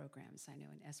healthcare programs, I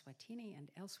know, in Eswatini and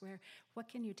elsewhere. What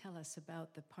can you tell us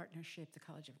about the partnership the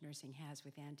College of Nursing has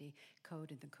with Andy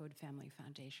Code and the Code Family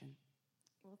Foundation?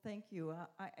 Well, thank you.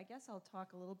 I guess I'll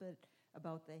talk a little bit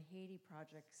about the Haiti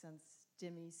project since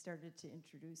Demi started to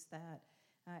introduce that.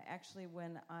 Actually,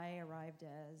 when I arrived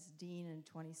as dean in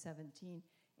 2017,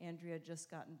 Andrea had just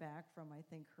gotten back from, I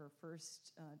think, her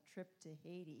first trip to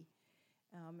Haiti.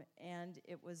 And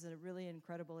it was a really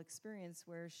incredible experience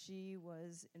where she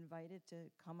was invited to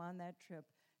come on that trip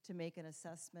to make an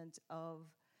assessment of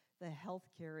the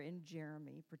healthcare in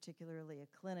Jeremy, particularly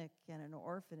a clinic and an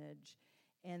orphanage,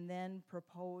 and then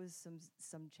propose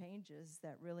some changes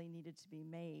that really needed to be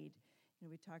made.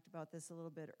 We talked about this a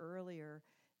little bit earlier.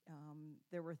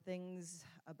 There were things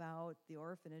about the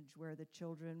orphanage where the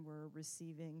children were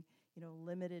receiving,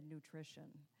 limited nutrition.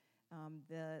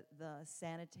 The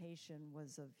sanitation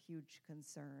was of huge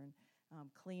concern.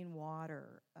 Clean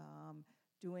water,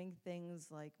 doing things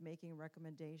like making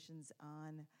recommendations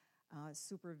on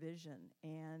supervision,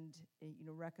 and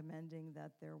recommending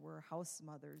that there were house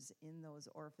mothers in those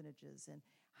orphanages, and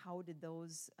how did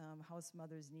those house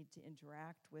mothers need to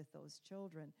interact with those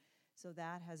children. So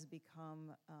that has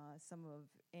become some of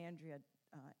Andrea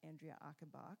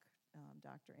Achenbach,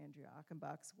 Dr. Andrea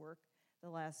Achenbach's work the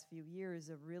last few years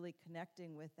of really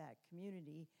connecting with that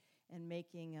community and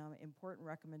making important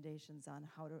recommendations on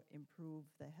how to improve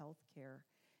the health care.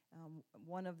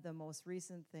 One of the most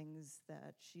recent things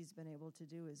that she's been able to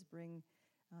do is bring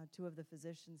two of the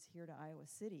physicians here to Iowa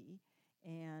City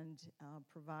and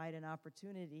provide an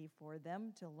opportunity for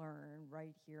them to learn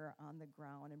right here on the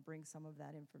ground and bring some of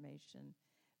that information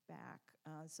back.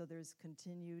 So there's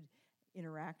continued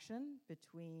interaction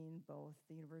between both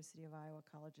the University of Iowa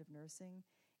College of Nursing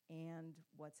and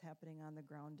what's happening on the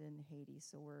ground in Haiti.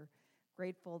 So we're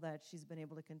grateful that she's been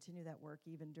able to continue that work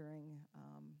even during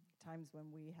times when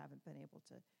we haven't been able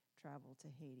to travel to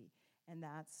Haiti. And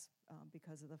that's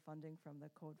because of the funding from the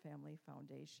Code Family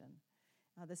Foundation.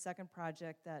 The second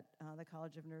project that the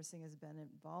College of Nursing has been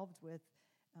involved with,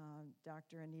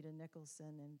 Dr. Anita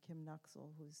Nicholson and Kim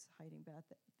Nuxel, who's hiding back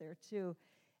there too,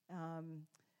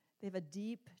 they have a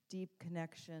deep, deep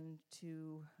connection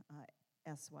to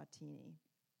Eswatini,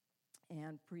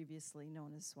 and previously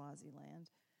known as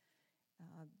Swaziland.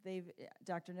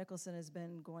 Dr. Nicholson has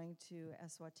been going to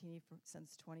Eswatini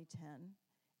since 2010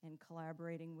 and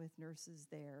collaborating with nurses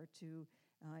there to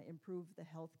improve the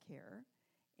health care,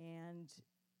 and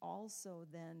also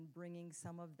then bringing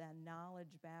some of that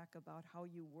knowledge back about how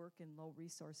you work in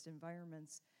low-resourced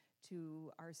environments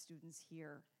to our students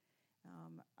here.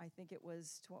 I think it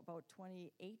was about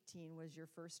 2018 was your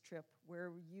first trip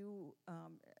where you,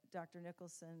 Dr.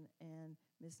 Nicholson and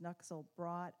Ms. Nuxel,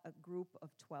 brought a group of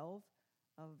 12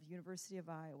 of University of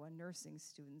Iowa nursing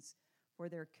students for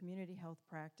their community health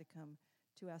practicum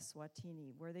to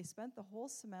Eswatini, where they spent the whole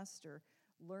semester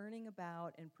learning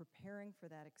about and preparing for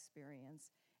that experience,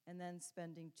 and then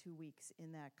spending 2 weeks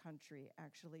in that country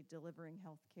actually delivering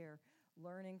health care,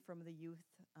 learning from the youth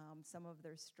some of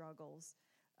their struggles,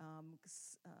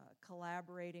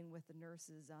 collaborating with the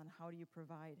nurses on how do you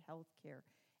provide health care,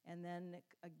 and then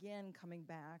again coming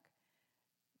back,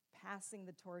 passing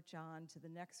the torch on to the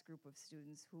next group of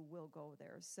students who will go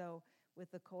there. So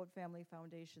with the Code Family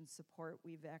Foundation support,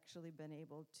 we've actually been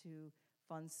able to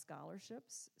fund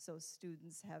scholarships, so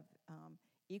students have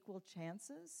equal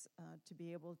chances to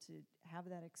be able to have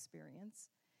that experience.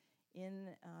 In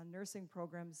nursing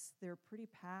programs, they're pretty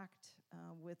packed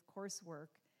with coursework,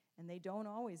 and they don't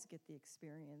always get the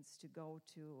experience to go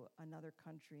to another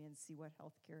country and see what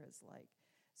healthcare is like.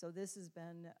 So this has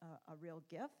been a real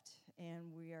gift,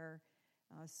 and we are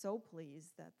so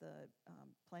pleased that the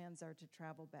plans are to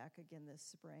travel back again this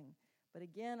spring. But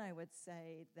again, I would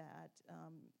say that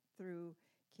through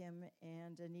Kim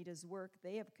and Anita's work,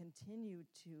 they have continued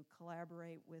to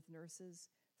collaborate with nurses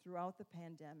throughout the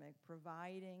pandemic,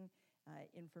 providing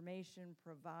information,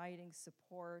 providing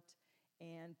support,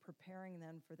 and preparing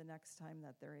them for the next time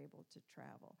that they're able to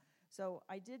travel. So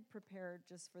I did prepare,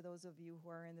 just for those of you who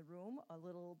are in the room, a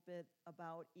little bit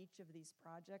about each of these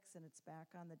projects, and it's back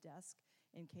on the desk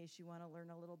in case you want to learn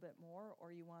a little bit more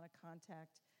or you want to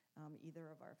contact either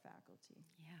of our faculty.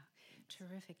 Yeah,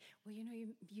 terrific. Well,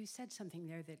 you said something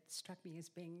there that struck me as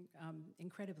being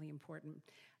incredibly important.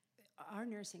 Our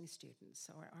nursing students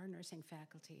or our nursing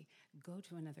faculty go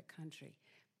to another country,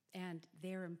 and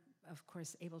they're, of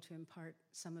course, able to impart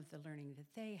some of the learning that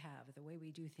they have, the way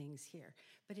we do things here.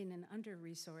 But in an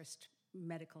under-resourced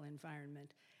medical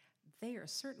environment, they are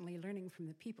certainly learning from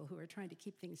the people who are trying to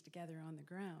keep things together on the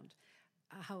ground,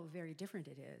 how very different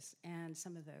it is, and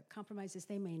some of the compromises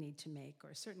they may need to make,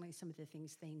 or certainly some of the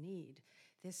things they need.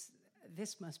 This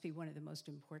must be one of the most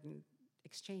important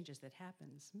exchanges that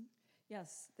happens.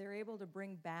 Yes, they're able to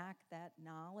bring back that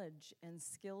knowledge and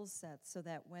skill sets so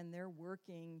that when they're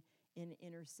working in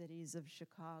inner cities of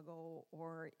Chicago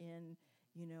or in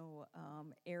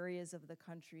areas of the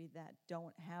country that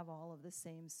don't have all of the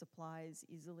same supplies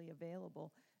easily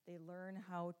available, they learn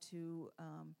how to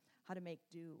make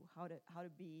do, how to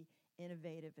be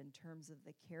innovative in terms of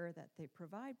the care that they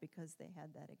provide because they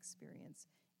had that experience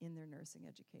in their nursing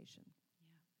education.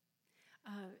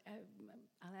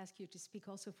 I'll ask you to speak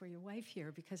also for your wife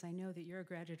here, because I know that you're a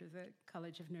graduate of the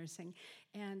College of Nursing.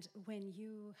 And when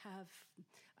you have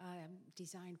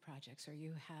designed projects, or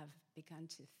you have begun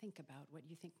to think about what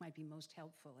you think might be most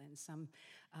helpful in some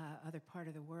other part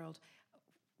of the world,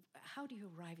 how do you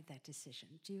arrive at that decision?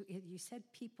 You said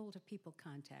people-to-people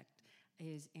contact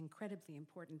is incredibly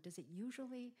important. Does it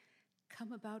usually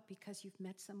come about because you've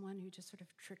met someone who just sort of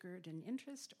triggered an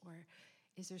interest, or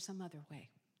is there some other way?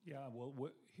 Yeah,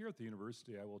 well, here at the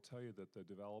university, I will tell you that the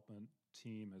development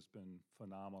team has been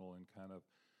phenomenal in kind of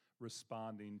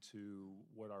responding to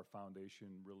what our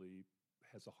foundation really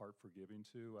has a heart for giving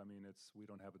to. I mean, we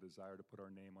don't have a desire to put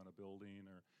our name on a building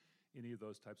or any of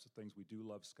those types of things. We do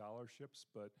love scholarships,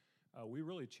 but we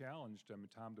really challenged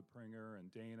Tom DePringer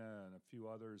and Dana and a few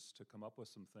others to come up with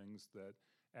some things that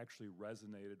actually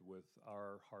resonated with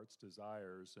our heart's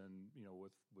desires. And,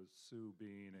 with Sue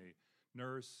being a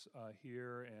nurse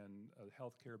here and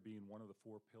healthcare being one of the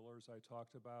 4 pillars I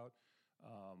talked about,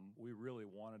 we really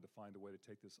wanted to find a way to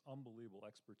take this unbelievable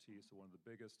expertise of one of the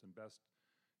biggest and best,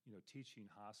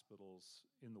 teaching hospitals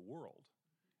in the world,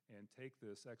 and take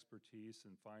this expertise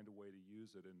and find a way to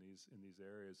use it in these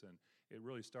areas. And it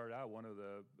really started out, one of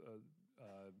the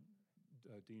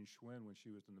Dean Schwinn, when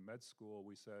she was in the med school,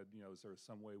 we said, is there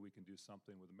some way we can do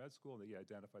something with the med school? And he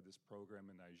identified this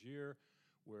program in Niger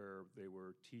where they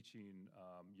were teaching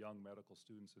young medical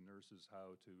students and nurses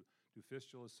how to do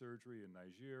fistula surgery in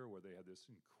Niger, where they had this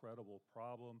incredible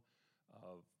problem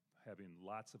of having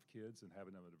lots of kids and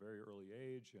having them at a very early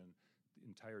age. And the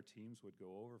entire teams would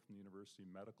go over from the university,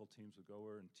 medical teams would go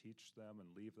over and teach them and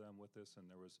leave them with this. And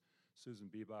there was Susan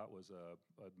Bebot was a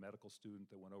medical student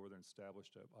that went over there and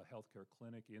established a healthcare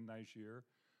clinic in Niger,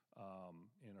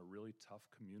 in a really tough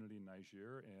community in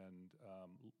Niger, and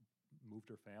moved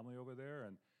her family over there.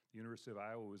 And the University of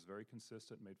Iowa was very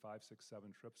consistent, made 5, 6,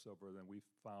 7 trips over. Then we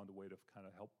found a way to kind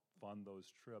of help fund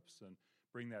those trips and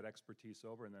bring that expertise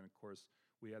over. And then, of course,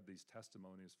 we had these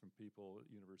testimonies from people at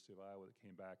the University of Iowa that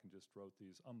came back and just wrote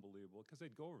these unbelievable, because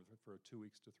they'd go over for 2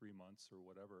 weeks to 3 months or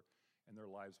whatever, and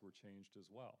their lives were changed as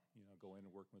well, going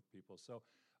and working with people. So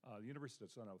the university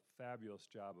has done a fabulous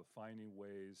job of finding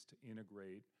ways to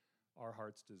integrate our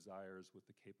heart's desires with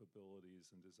the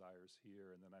capabilities and desires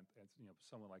here. And then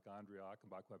someone like Andrea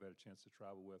Achenbach, who I've had a chance to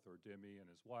travel with, or Dimi and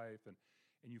his wife, and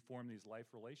you form these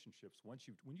life relationships. When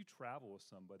you travel with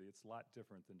somebody, it's a lot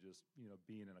different than just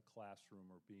being in a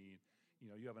classroom, or being,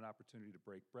 you have an opportunity to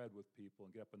break bread with people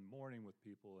and get up in the morning with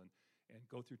people and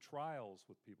go through trials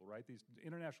with people, right? These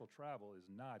international travel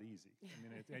is not easy. I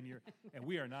mean, and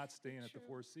we are not staying at the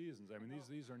Four Seasons. I mean,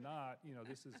 these are not,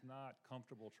 this is not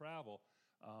comfortable travel.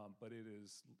 But it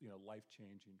is,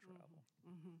 life-changing travel.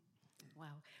 Mm-hmm.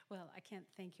 Wow. Well, I can't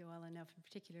thank you all enough, and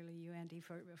particularly you, Andy,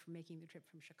 for making the trip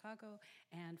from Chicago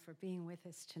and for being with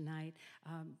us tonight.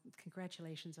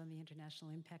 Congratulations on the International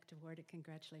Impact Award, and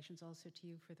congratulations also to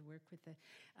you for the work with the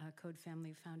Code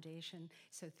Family Foundation.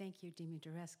 So thank you, Dimi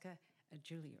Dureska,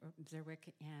 Julie Zerwick,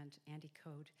 and Andy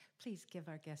Code. Please give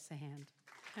our guests a hand.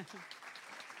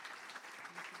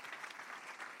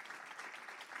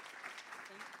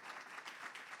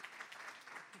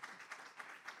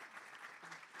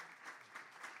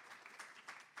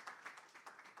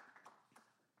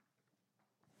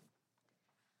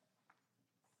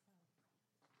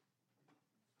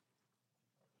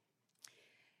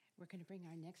 We're going to bring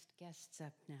our next guests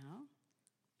up now.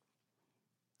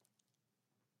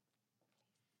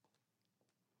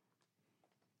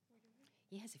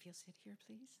 Yes, if you'll sit here,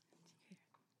 please.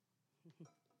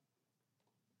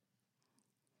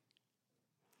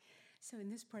 So in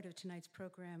this part of tonight's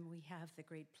program, we have the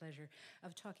great pleasure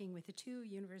of talking with the 2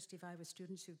 University of Iowa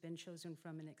students who've been chosen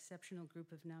from an exceptional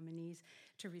group of nominees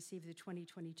to receive the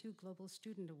 2022 Global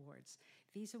Student Awards.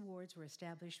 These awards were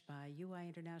established by UI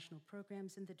International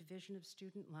Programs in the Division of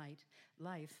Student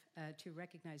Life to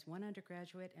recognize 1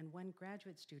 undergraduate and 1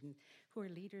 graduate student who are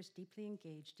leaders deeply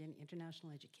engaged in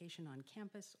international education on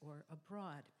campus or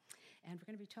abroad. And we're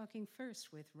going to be talking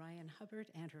first with Ryan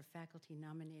Hubbard and her faculty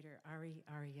nominator, Ari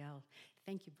Ariel.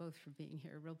 Thank you both for being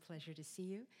here. A real pleasure to see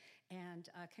you. And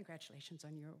congratulations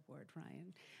on your award,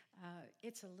 Ryan.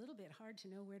 It's a little bit hard to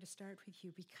know where to start with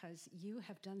you because you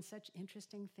have done such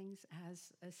interesting things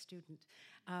as a student.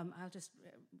 I'll just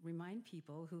remind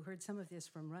people who heard some of this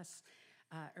from Russ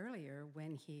earlier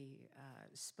when he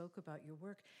spoke about your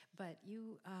work, but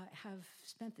you have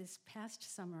spent this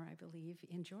past summer, I believe,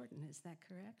 in Jordan. Is that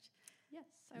correct? Yes,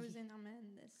 I was in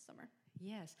Amman this summer.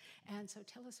 Yes, and so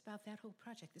tell us about that whole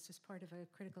project. This was part of a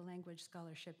critical language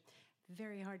scholarship,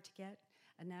 very hard to get.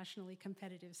 a nationally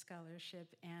competitive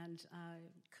scholarship, and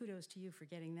kudos to you for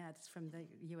getting that. It's from the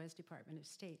U.S. Department of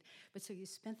State. But so you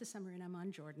spent the summer in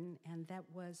Amman, Jordan, and that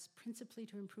was principally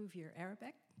to improve your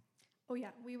Arabic? Oh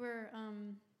yeah, we were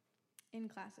in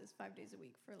classes 5 days a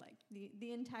week for like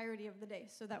the entirety of the day.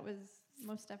 So that was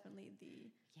most definitely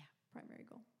the primary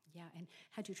goal. Yeah, and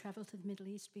had you traveled to the Middle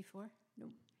East before? No.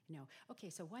 No. Okay,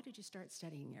 so why did you start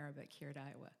studying Arabic here at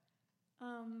Iowa?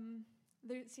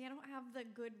 See, I don't have the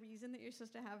good reason that you're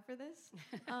supposed to have for this.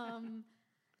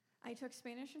 I took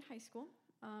Spanish in high school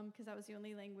because that was the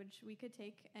only language we could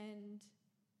take. And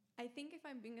I think if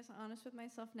I'm being honest with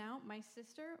myself now, my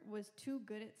sister was too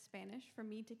good at Spanish for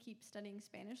me to keep studying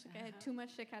Spanish. Like I had too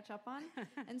much to catch up on.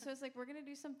 And so it's like, we're going to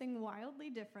do something wildly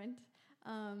different.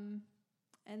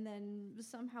 And then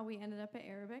somehow we ended up at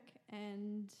Arabic,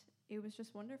 and it was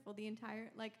just wonderful. The entire,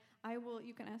 like,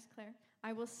 you can ask Claire,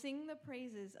 I will sing the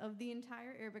praises of the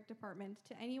entire Arabic department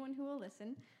to anyone who will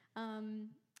listen.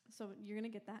 So you're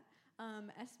going to get that.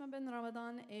 Esma Ben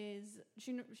Ramadan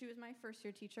she was my first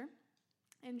year teacher,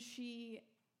 and she,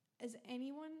 as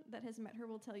anyone that has met her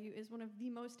will tell you, is one of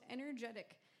the most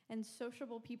energetic and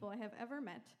sociable people I have ever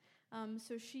met.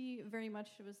 So she very much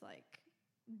was like,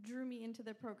 drew me into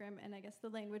the program, and I guess the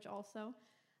language also.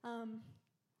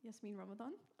 Yasmin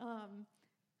Ramadan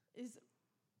is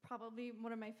probably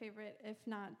one of my favorite, if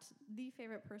not the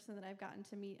favorite person that I've gotten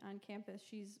to meet on campus.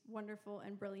 She's wonderful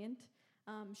and brilliant.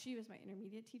 She was my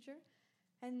intermediate teacher.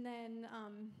 And then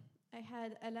I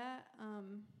had Ala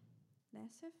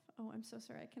Nasif. Oh, I'm so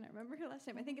sorry, I cannot remember her last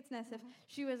name. I think it's Nasif.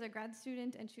 She was a grad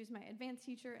student, and she was my advanced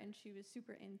teacher, and she was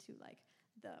super into like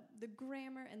the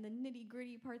grammar and the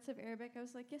nitty-gritty parts of Arabic. I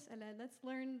was like, yes, Ala, let's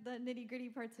learn the nitty-gritty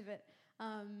parts of it.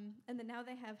 And then now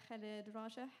they have Khalid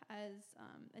Raja as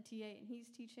a TA, and he's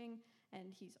teaching,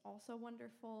 and he's also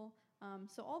wonderful.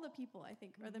 So all the people, I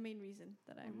think, are the main reason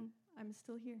that I'm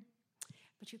still here.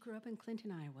 But you grew up in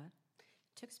Clinton, Iowa,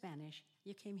 took Spanish,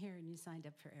 you came here and you signed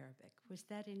up for Arabic. Was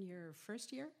that in your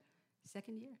first year,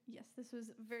 second year? Yes, this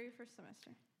was very first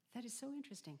semester. That is so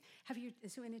interesting.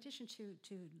 So in addition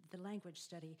to the language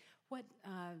study, what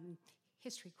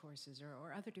history courses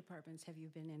or other departments have you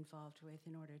been involved with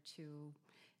in order to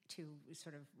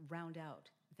sort of round out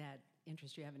that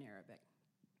interest you have in Arabic?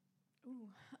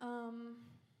 Ooh,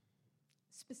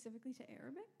 specifically to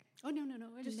Arabic? Oh, no.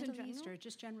 Just Middle in East general? or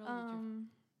just general?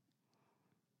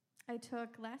 I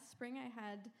took, last spring I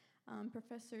had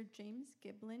Professor James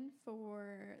Giblin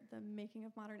for the making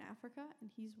of modern Africa, and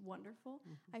he's wonderful.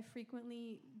 I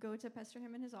frequently go to pester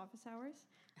him in his office hours.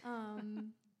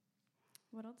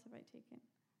 What else have I taken?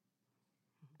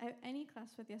 Any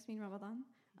class with Yasmin Ramadan,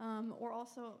 or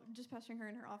also just pestering her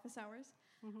in her office hours.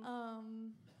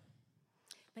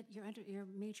 But you're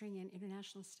majoring in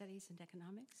international studies and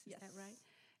economics, is that right?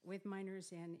 With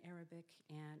minors in Arabic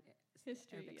and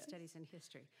history, Arabic studies and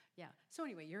history. Yeah. So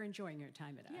anyway, you're enjoying your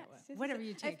time at Iowa. Yes, Whatever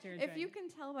you take, you're enjoying. If you can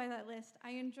tell by that list,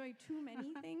 I enjoy too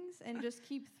many things and just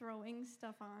keep throwing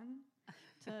stuff on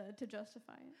to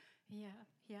justify it.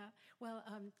 Yeah. Well,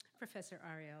 Professor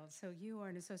Ariel, so you are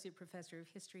an associate professor of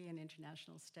history and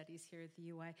international studies here at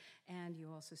the UI, and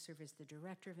you also serve as the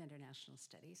director of international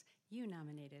studies. You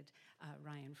nominated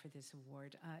Ryan for this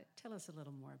award. Tell us a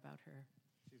little more about her.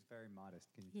 She's very modest.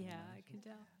 Can you tell I can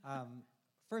tell.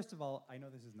 First of all, I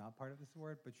know this is not part of this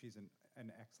award, but she's an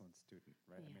excellent student,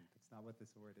 right? Yeah. I mean, that's not what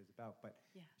this award is about, but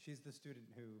Yeah. she's the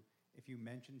student who, if you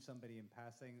mention somebody in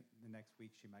passing, the next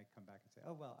week she might come back and say,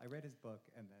 oh, well, I read his book,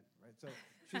 and then, right? So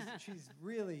she's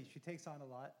really, she takes on a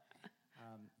lot.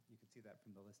 You can see that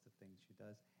from the list of things she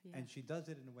does. Yeah. And she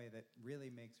does it in a way that really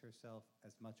makes herself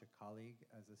as much a colleague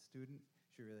as a student.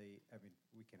 She really, I mean,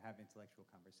 we can have intellectual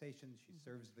conversations. She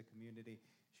serves the community.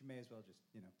 She may as well just,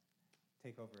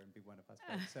 take over and be one of us.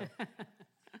 Right? So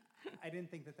I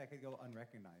didn't think that could go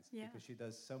unrecognized because she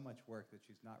does so much work that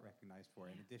she's not recognized for.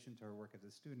 In addition to her work as a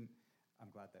student,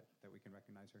 I'm glad that we can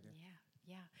recognize her here.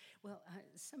 Yeah. Well,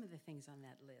 some of the things on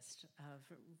that list of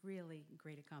really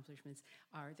great accomplishments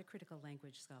are the Critical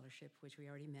Language Scholarship, which we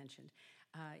already mentioned.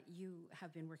 You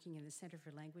have been working in the Center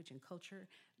for Language and Culture,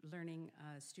 learning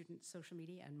student social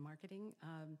media and marketing.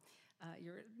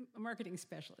 You're a marketing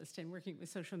specialist and working with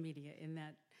social media in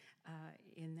that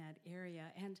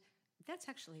area. And that's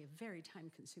actually a very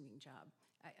time-consuming job.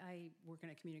 I work in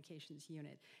a communications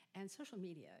unit, and social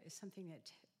media is something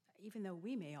that, even though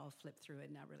we may all flip through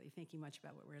it, not really thinking much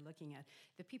about what we're looking at,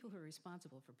 the people who are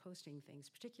responsible for posting things,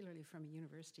 particularly from a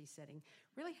university setting,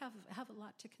 really have a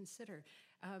lot to consider.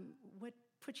 What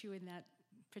put you in that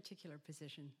particular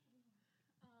position?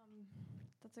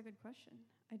 That's a good question.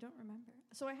 I don't remember.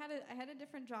 So I had a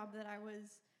different job that I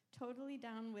was totally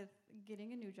down with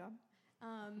getting a new job.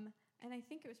 And I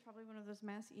think it was probably one of those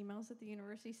mass emails that the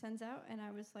university sends out, and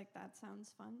I was like, that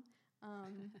sounds fun.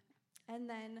 And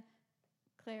then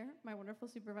Claire, my wonderful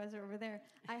supervisor over there,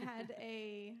 I had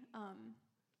a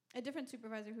different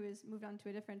supervisor who has moved on to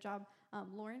a different job,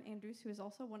 Lauren Andrews, who is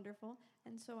also wonderful.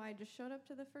 And so I just showed up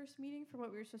to the first meeting for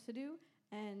what we were supposed to do,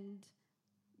 and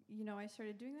I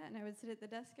started doing that, and I would sit at the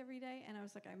desk every day, and I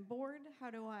was like, I'm bored.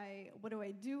 What do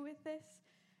I do with this?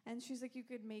 And she's like, you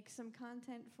could make some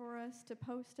content for us to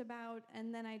post about.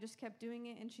 And then I just kept doing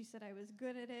it, and she said I was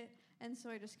good at it, and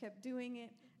so I just kept doing it.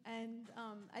 And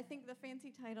I think the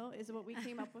fancy title is what we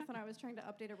came up with when I was trying to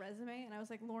update a resume, and I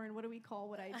was like, Lauren, what do we call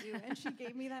what I do? And she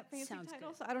gave me that fancy title,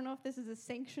 good. So I don't know if this is a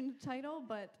sanctioned title,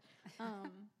 but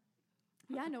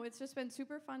yeah, no, it's just been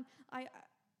super fun.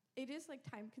 It is like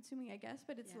time-consuming, I guess,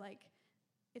 but it's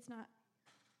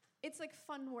it's like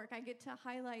fun work. I get to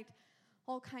highlight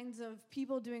all kinds of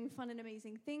people doing fun and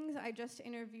amazing things. I just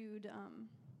interviewed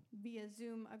via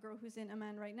Zoom a girl who's in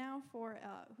Amman right now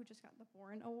who just got the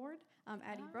Boren Award,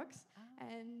 Addie Brooks.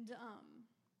 And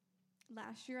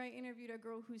last year I interviewed a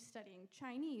girl who's studying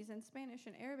Chinese and Spanish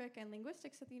and Arabic and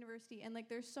linguistics at the university. And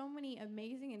there's so many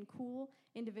amazing and cool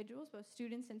individuals, both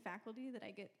students and faculty, that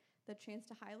I get the chance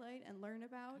to highlight and learn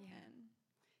about. Yeah. And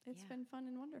it's been fun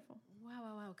and wonderful.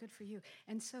 Wow, good for you.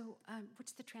 And so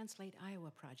what's the Translate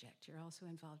Iowa project? You're also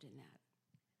involved in that.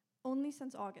 Only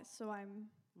since August, so I'm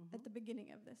at the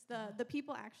beginning of this. The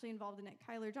people actually involved in it,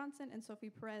 Kyler Johnson and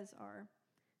Sophie Perez,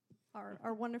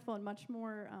 are wonderful and much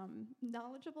more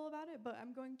knowledgeable about it, but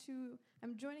I'm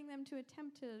joining them to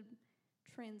attempt to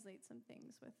translate some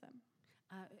things with them.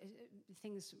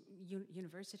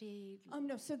 University?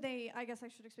 No, so I guess I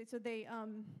should explain. So they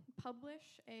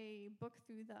publish a book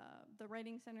through the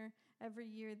Writing Center every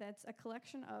year that's a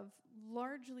collection of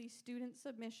largely student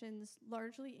submissions,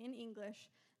 largely in English,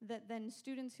 that then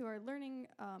students who are learning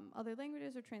other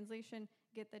languages or translation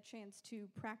get the chance to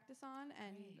practice on.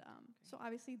 And so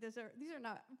obviously these are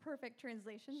not perfect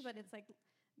translations, but it's like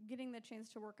getting the chance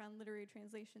to work on literary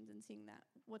translations and seeing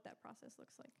what that process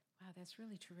looks like. Wow, that's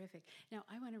really terrific. Now,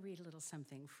 I want to read a little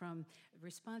something from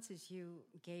responses you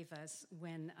gave us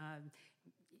when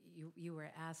you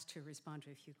were asked to respond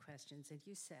to a few questions. And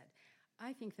you said,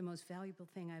 I think the most valuable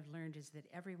thing I've learned is that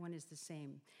everyone is the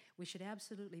same. We should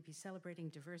absolutely be celebrating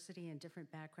diversity and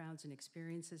different backgrounds and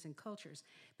experiences and cultures,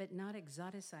 but not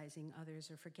exoticizing others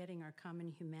or forgetting our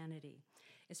common humanity.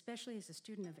 Especially as a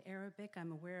student of Arabic,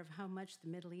 I'm aware of how much the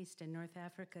Middle East and North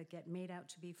Africa get made out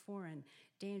to be foreign,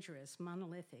 dangerous,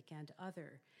 monolithic, and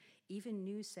other. Even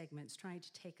news segments trying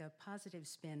to take a positive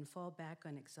spin fall back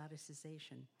on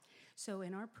exoticization. So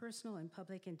in our personal and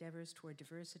public endeavors toward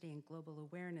diversity and global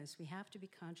awareness, we have to be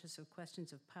conscious of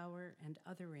questions of power and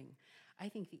othering. I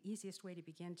think the easiest way to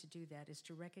begin to do that is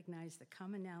to recognize the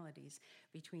commonalities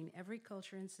between every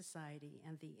culture and society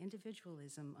and the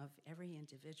individualism of every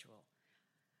individual.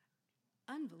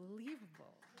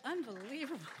 Unbelievable.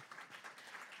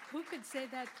 Who could say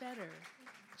that better?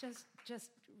 Just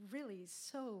really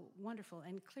so wonderful.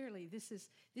 And clearly this is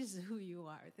who you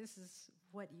are. This is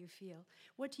what you feel.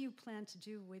 What do you plan to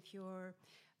do with your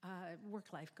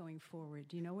work life going forward?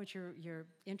 Do you know what your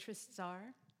interests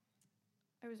are?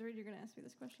 I was worried you were going to ask me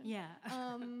this question. Yeah.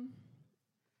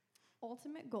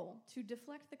 Ultimate goal, to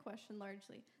deflect the question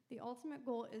largely, the ultimate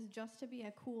goal is just to be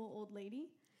a cool old lady.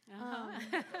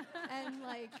 And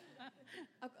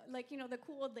the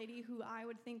cool old lady who I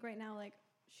would think right now, like,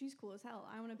 she's cool as hell.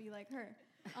 I want to be like her.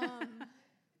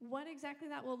 What exactly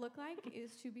that will look like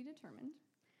is to be determined.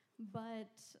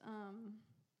 But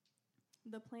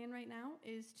the plan right now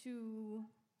is to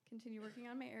continue working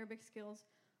on my Arabic skills,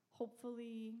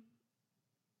 hopefully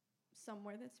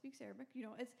somewhere that speaks Arabic.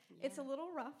 It's a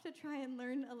little rough to try and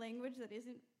learn a language that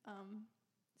isn't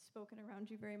spoken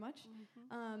around you very much.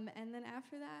 And then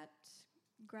after that,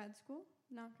 grad school,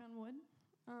 knock on wood,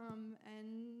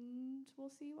 and we'll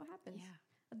see what happens. Yeah.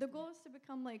 The goal is to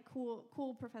become like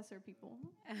cool professor people,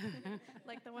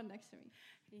 like the one next to me.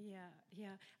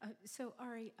 Yeah. So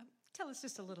Ari, tell us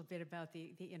just a little bit about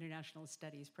the International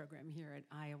Studies program here at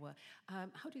Iowa.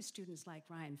 How do students like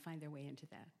Ryan find their way into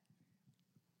that?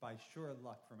 By sheer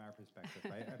luck from our perspective,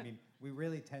 right? I mean, we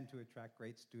really tend to attract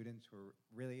great students who are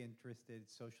really interested,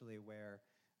 socially aware,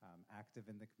 active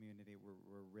in the community.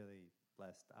 We're really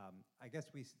blessed. I guess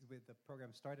the program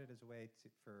started as a way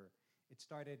it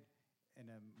started in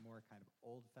a more kind of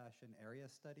old-fashioned area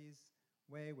studies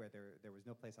way, where there was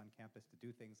no place on campus to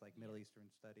do things like Middle Eastern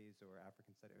studies or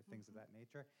African studies or things of that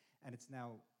nature. And it's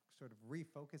now sort of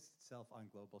refocused itself on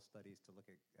global studies to look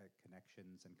at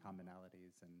connections and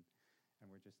commonalities and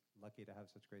and we're just lucky to have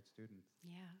such great students.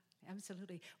 Yeah,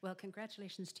 absolutely. Well,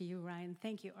 congratulations to you, Ryan.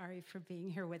 Thank you, Ari, for being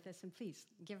here with us. And please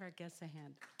give our guests a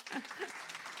hand. Thank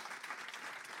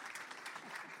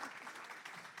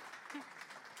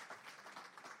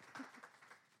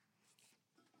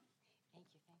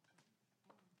you, thank you.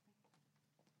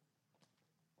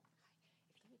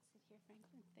 If you would sit here,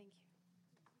 Franklin, thank you.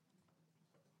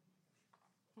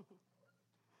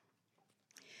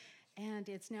 And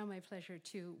it's now my pleasure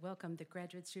to welcome the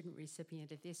graduate student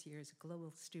recipient of this year's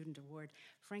Global Student Award,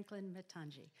 Franklin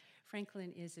Matangi.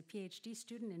 Franklin is a PhD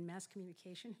student in mass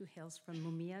communication who hails from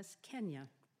Mumias, Kenya.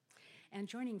 And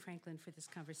joining Franklin for this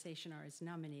conversation are his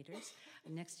nominators.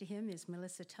 Next to him is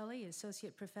Melissa Tully,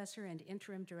 Associate Professor and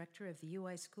Interim Director of the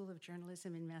UI School of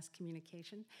Journalism and Mass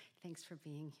Communication. Thanks for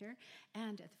being here.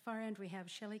 And at the far end, we have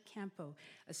Shelley Campo,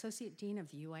 Associate Dean of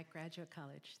the UI Graduate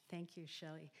College. Thank you,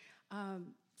 Shelley.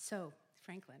 So,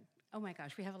 Franklin, oh my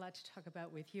gosh, we have a lot to talk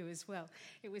about with you as well.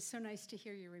 It was so nice to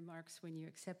hear your remarks when you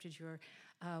accepted your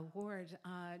award.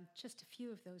 Just a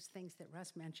few of those things that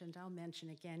Russ mentioned, I'll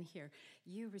mention again here.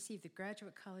 You received the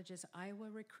Graduate College's Iowa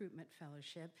Recruitment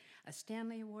Fellowship, a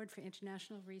Stanley Award for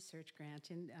International Research Grant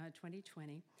in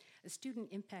 2020, a Student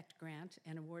Impact Grant,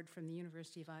 an award from the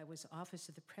University of Iowa's Office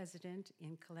of the President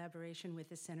in collaboration with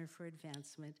the Center for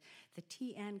Advancement, the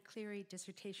T. Ann Cleary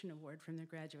Dissertation Award from the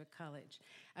Graduate College,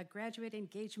 a Graduate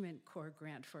Engagement Corps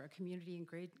grant for a community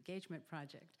engagement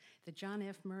project, the John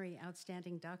F. Murray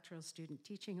Outstanding Doctoral Student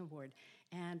Teaching Award,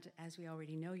 and as we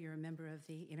already know, you're a member of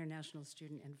the International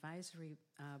Student Advisory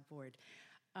Board.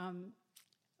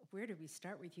 Where do we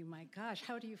start with you? My gosh,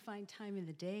 how do you find time in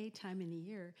the day, time in the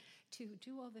year to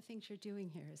do all the things you're doing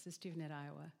here as a student at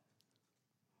Iowa?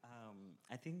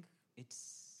 I think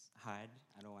it's hard.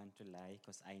 I don't want to lie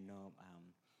because I know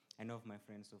of my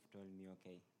friends who've told me,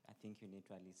 okay, I think you need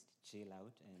to at least chill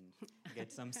out and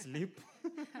get some sleep.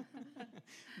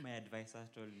 My advisor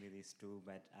told me this too,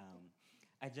 but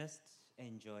I just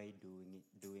enjoy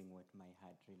doing what my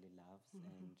heart really loves.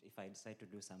 And if I decide to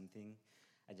do something,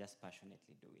 I just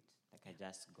passionately do it. Like I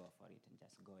just go for it and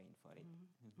just go in for it.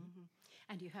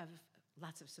 And you have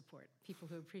lots of support, people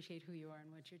who appreciate who you are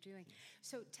and what you're doing.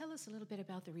 So tell us a little bit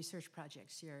about the research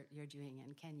projects you're doing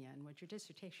in Kenya and what your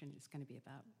dissertation is going to be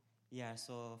about. Yeah,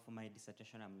 so for my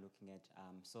dissertation, I'm looking at,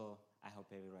 so I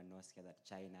hope everyone knows here that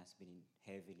China has been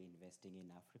heavily investing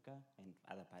in Africa and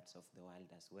other parts of the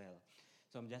world as well.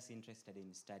 So I'm just interested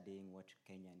in studying what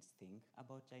Kenyans think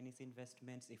about Chinese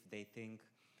investments, if they think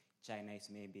China is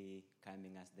maybe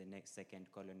coming as the next second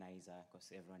colonizer,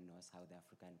 because everyone knows how the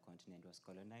African continent was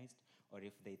colonized, or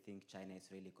if they think China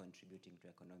is really contributing to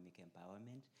economic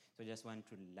empowerment. So just want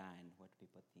to learn what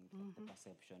people think, like the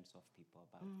perceptions of people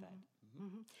about that.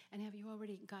 And have you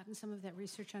already gotten some of that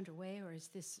research underway, or is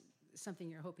this something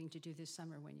you're hoping to do this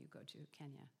summer when you go to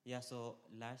Kenya? Yeah, so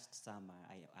last summer,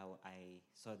 I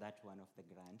saw that one of the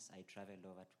grants. I traveled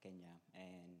over to Kenya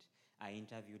and I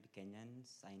interviewed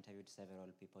Kenyans. I interviewed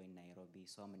several people in Nairobi.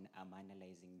 So I'm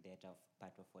analyzing data of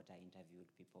part of what I interviewed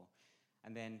people.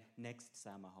 And then next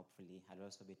summer, hopefully, I'll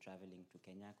also be traveling to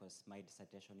Kenya because my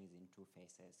dissertation is in 2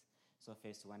 phases. So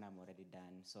phase 1, I'm already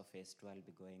done. So phase 2, I'll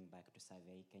be going back to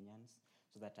survey Kenyans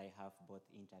so that I have both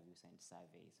interviews and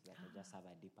surveys, so that I just have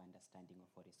a deep understanding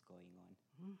of what is going on.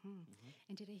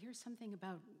 And did I hear something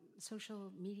about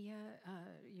social media?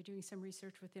 You're doing some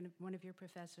research within one of your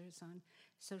professors on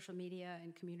social media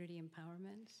and community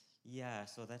empowerment? Yeah,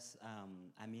 so that's,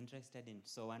 I'm interested in,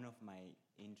 so one of my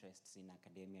interests in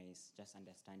academia is just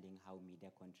understanding how media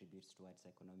contributes towards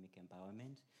economic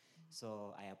empowerment.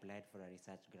 So I applied for a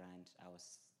research grant. I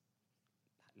was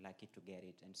lucky to get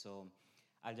it. And so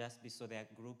I'll just be, so there are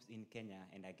groups in Kenya,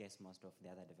 and I guess most of the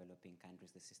other developing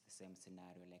countries, this is the same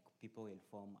scenario. Like people will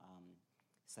form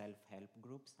self-help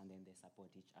groups and then they support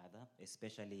each other,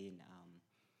 especially in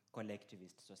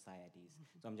collectivist societies.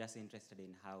 So I'm just interested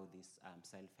in how these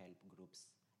self-help groups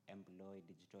employ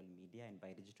digital media, and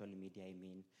by digital media I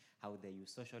mean how they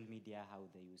use social media, how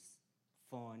they use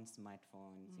phones,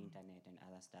 smartphones, internet, and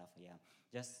other stuff. Yeah,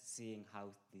 just seeing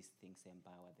how these things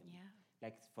empower them. Yeah.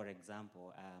 Like for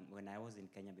example, when I was in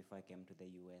Kenya before I came to the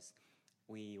US,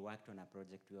 we worked on a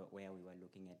project where we were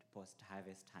looking at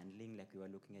post-harvest handling. Like we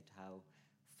were looking at how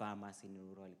farmers in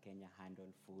rural Kenya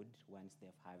handle food once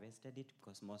they've harvested it,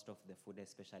 because most of the food,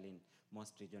 especially in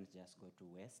most regions, just go to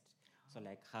waste. So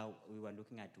like how we were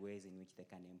looking at ways in which they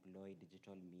can employ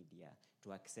digital media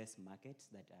to access markets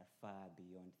that are far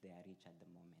beyond their reach at the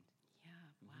moment. Yeah,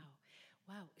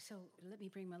 wow. So let me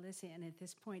bring Melissa in at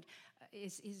this point.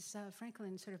 Is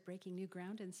Franklin sort of breaking new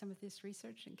ground in some of this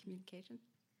research and communication?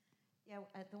 Yeah,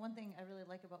 the one thing I really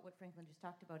like about what Franklin just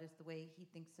talked about is the way he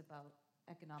thinks about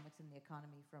economics and the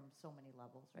economy from so many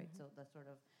levels, right? So the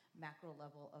sort of macro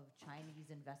level of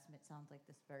Chinese investment sounds like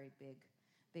this very big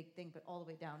thing, but all the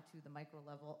way down to the micro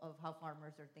level of how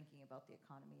farmers are thinking about the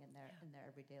economy in their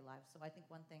everyday lives. So I think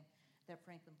one thing that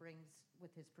Franklin brings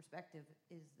with his perspective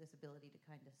is this ability to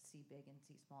kind of see big and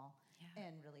see small,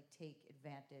 and really take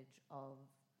advantage of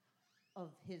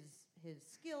his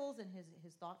skills and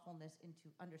his thoughtfulness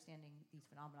into understanding these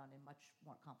phenomenon in much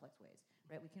more complex ways,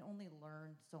 right? We can only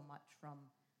learn so much from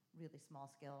really small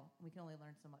scale. We can only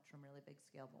learn so much from really big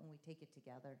scale, but when we take it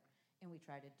together and we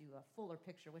try to do a fuller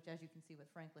picture, which, as you can see with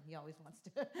Franklin, he always wants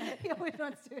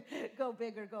to go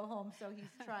big or go home. So he's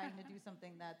trying to do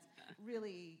something that's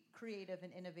really creative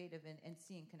and innovative, and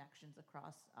seeing connections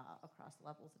across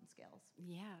levels and scales.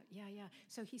 Yeah.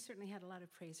 So he certainly had a lot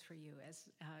of praise for you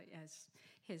as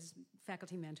his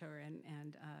faculty mentor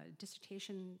and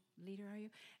dissertation leader, are you?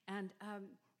 And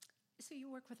so you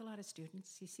work with a lot of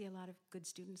students. You see a lot of good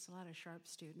students, a lot of sharp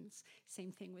students.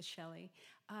 Same thing with Shelley.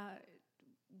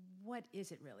 What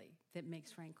is it really that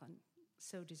makes Franklin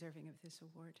so deserving of this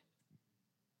award?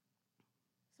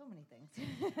 So many things.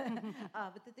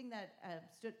 But the thing that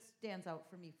stands out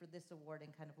for me for this award,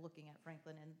 and kind of looking at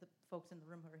Franklin and the folks in the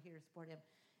room who are here to support him,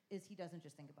 is he doesn't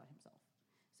just think about himself.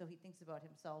 So he thinks about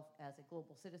himself as a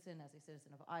global citizen, as a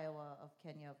citizen of Iowa, of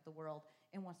Kenya, of the world,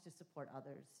 and wants to support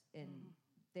others in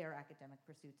their academic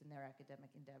pursuits and their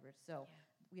academic endeavors. So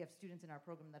we have students in our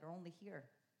program that are only here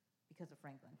because of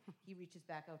Franklin. He reaches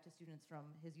back out to students from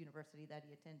his university that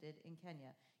he attended in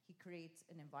Kenya. He creates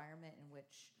an environment in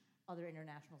which other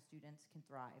international students can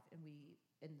thrive. And we,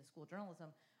 in the School of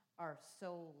Journalism, are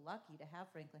so lucky to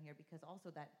have Franklin here, because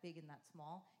also that big and that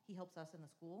small, he helps us in the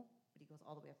school, but he goes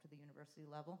all the way up to the university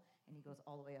level, and he goes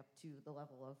all the way up to the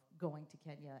level of going to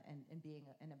Kenya and being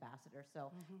an ambassador.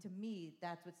 So to me,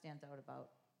 that's what stands out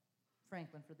about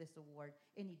Franklin for this award,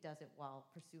 and he does it while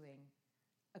pursuing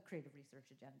a creative research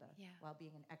agenda, while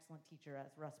being an excellent teacher,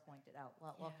 as Russ pointed out,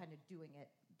 while kind of doing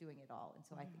it all. And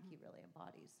so I think he really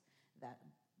embodies that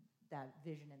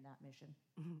vision and that mission.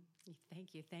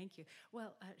 Thank you.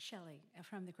 Well, Shelley,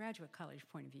 from the Graduate College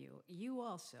point of view, you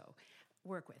also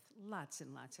work with lots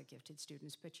and lots of gifted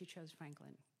students, but you chose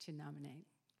Franklin to nominate.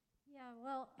 Yeah,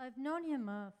 well, I've known him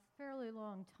a fairly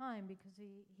long time because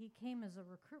he came as a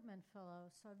recruitment fellow.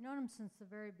 So I've known him since the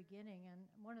very beginning, and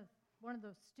one of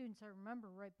those students I remember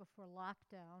right before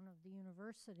lockdown of the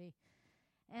university.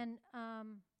 And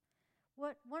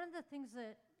one of the things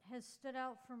that has stood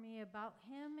out for me about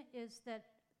him is that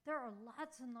there are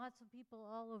lots and lots of people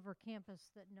all over campus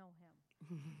that know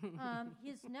him.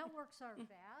 His networks are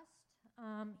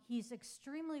vast. He's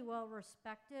extremely well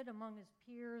respected among his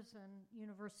peers and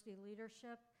university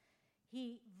leadership.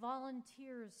 He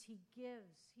volunteers, he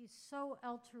gives. He's so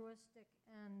altruistic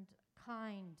and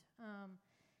kind.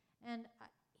 And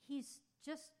he's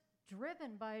just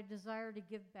driven by a desire to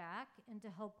give back and to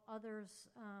help others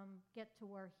get to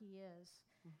where he is.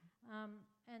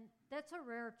 And that's a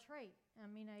rare trait.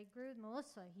 I mean, I agree with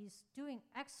Melissa. He's doing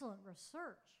excellent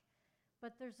research,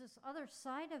 but there's this other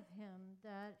side of him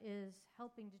that is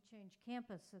helping to change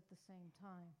campus at the same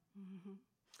time.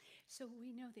 So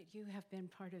we know that you have been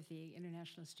part of the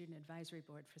International Student Advisory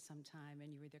Board for some time,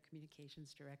 and you were their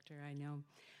communications director, I know.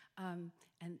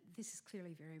 And this is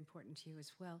clearly very important to you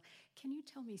as well. Can you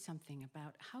tell me something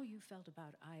about how you felt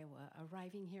about Iowa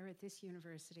arriving here at this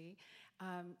university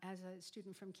as a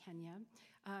student from Kenya?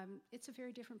 It's a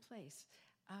very different place.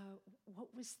 What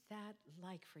was that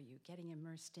like for you, getting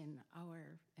immersed in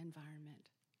our environment?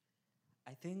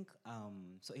 I think,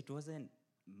 so it wasn't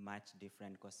much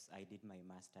different because I did my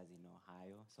master's in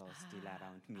Ohio, so I was still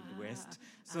around Midwest.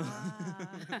 So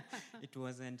it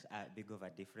wasn't big of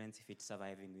a difference. If it's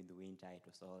surviving with the winter, it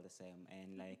was all the same.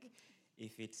 And like,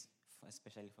 if it's,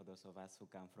 especially for those of us who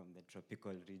come from the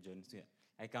tropical regions,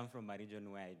 I come from a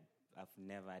region where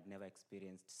I'd never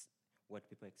experienced what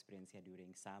people experience here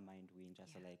during summer and winter.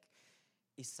 So like,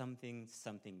 it's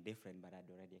something different, but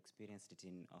I'd already experienced it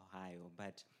in Ohio.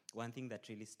 But one thing that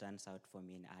really stands out for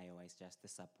me in Iowa is just the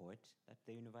support that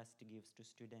the university gives to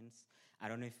students. I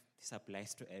don't know if this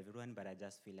applies to everyone, but I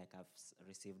just feel like I've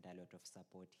received a lot of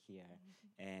support here.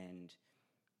 And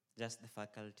just the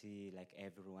faculty, like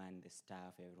everyone, the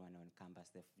staff, everyone on campus,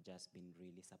 they've just been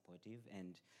really supportive.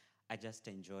 And I just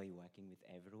enjoy working with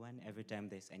everyone. Every time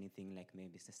there's anything, like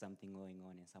maybe there's something going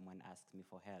on and someone asks me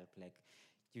for help, like,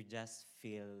 you just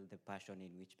feel the passion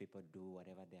in which people do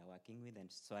whatever they're working with. And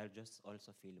so I just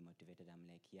also feel motivated. I'm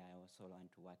like, yeah, I also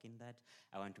want to work in that.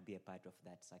 I want to be a part of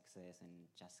that success and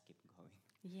just keep going.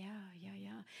 Yeah.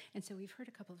 And so we've heard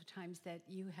a couple of times that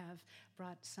you have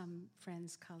brought some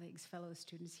friends, colleagues, fellow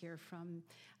students here from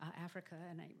Africa,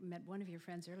 and I met one of your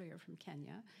friends earlier from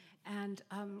Kenya. And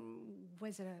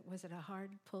was it a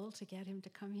hard pull to get him to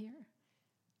come here?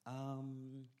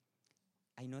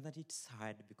 I know that it's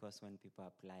hard because when people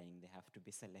are applying, they have to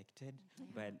be selected.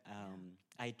 But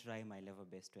I try my level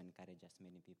best to encourage as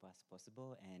many people as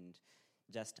possible and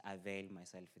just avail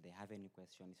myself if they have any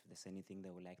questions, if there's anything they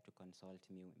would like to consult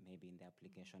me, maybe in the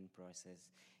application process.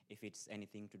 If it's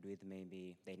anything to do with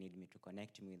maybe they need me to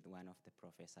connect me with one of the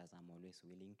professors, I'm always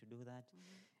willing to do that.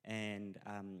 And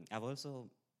I've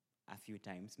also, a few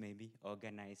times maybe,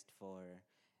 organized for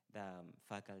the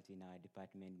faculty in our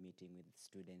department meeting with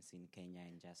students in Kenya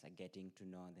and just like getting to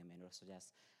know them, and also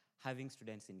just having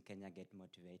students in Kenya get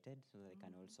motivated so they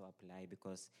can also apply,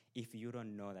 because if you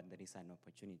don't know that there is an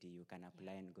opportunity, you can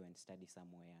apply and go and study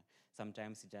somewhere.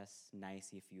 Sometimes it's just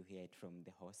nice if you hear it from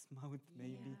the horse mouth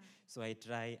maybe. So I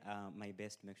try my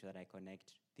best to make sure that I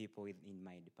connect people in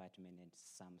my department and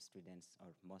some students,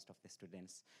 or most of the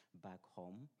students back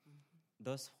home.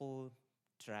 Those who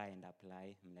try and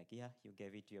apply, I'm like, yeah, you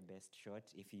gave it your best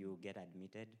shot. If you get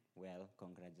admitted, well,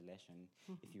 congratulations.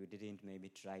 If you didn't, maybe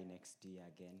try next year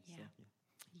again.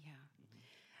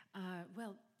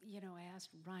 Well, I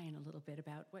asked Ryan a little bit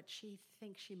about what she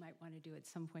thinks she might want to do at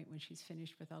some point when she's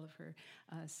finished with all of her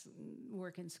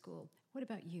work in school. What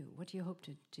about you? What do you hope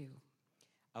to do?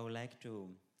 I would like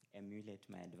to emulate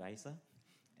my advisor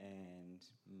and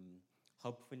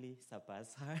hopefully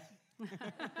surpass her.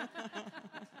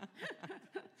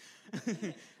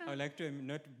 I would like to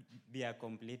not be a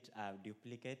complete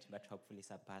duplicate, but hopefully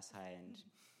surpass her. And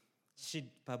she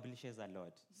publishes a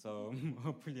lot, so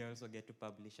hopefully I also get to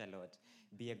publish a lot.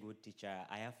 Be a good teacher.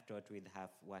 I have taught with her,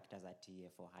 worked as a TA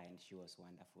for her, and she was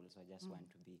wonderful. So I just want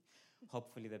to be,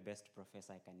 hopefully, the best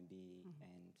professor I can be,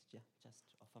 and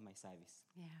just offer my service.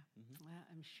 Well,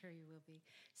 I'm sure you will be.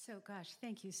 So, gosh,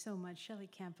 thank you so much. Shelley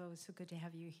Campo, so good to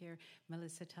have you here.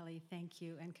 Melissa Tully, thank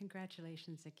you. And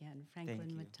congratulations again.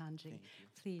 Franklin Mutanji.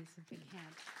 Please, a big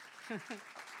hand.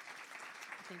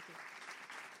 Thank you.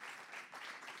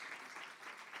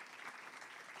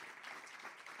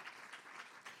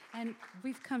 And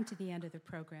we've come to the end of the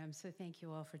program, so thank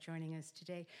you all for joining us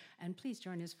today. And please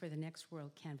join us for the next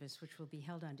WorldCanvass, which will be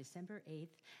held on December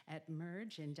 8th at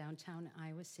Merge in downtown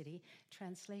Iowa City.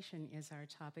 Translation is our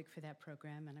topic for that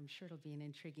program, and I'm sure it'll be an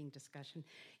intriguing discussion.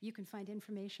 You can find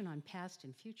information on past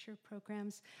and future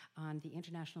programs on the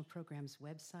International Programs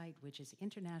website, which is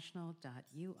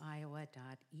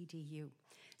international.uiowa.edu.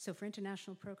 So for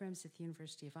International Programs at the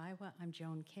University of Iowa, I'm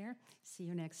Joan Kerr. See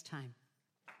you next time.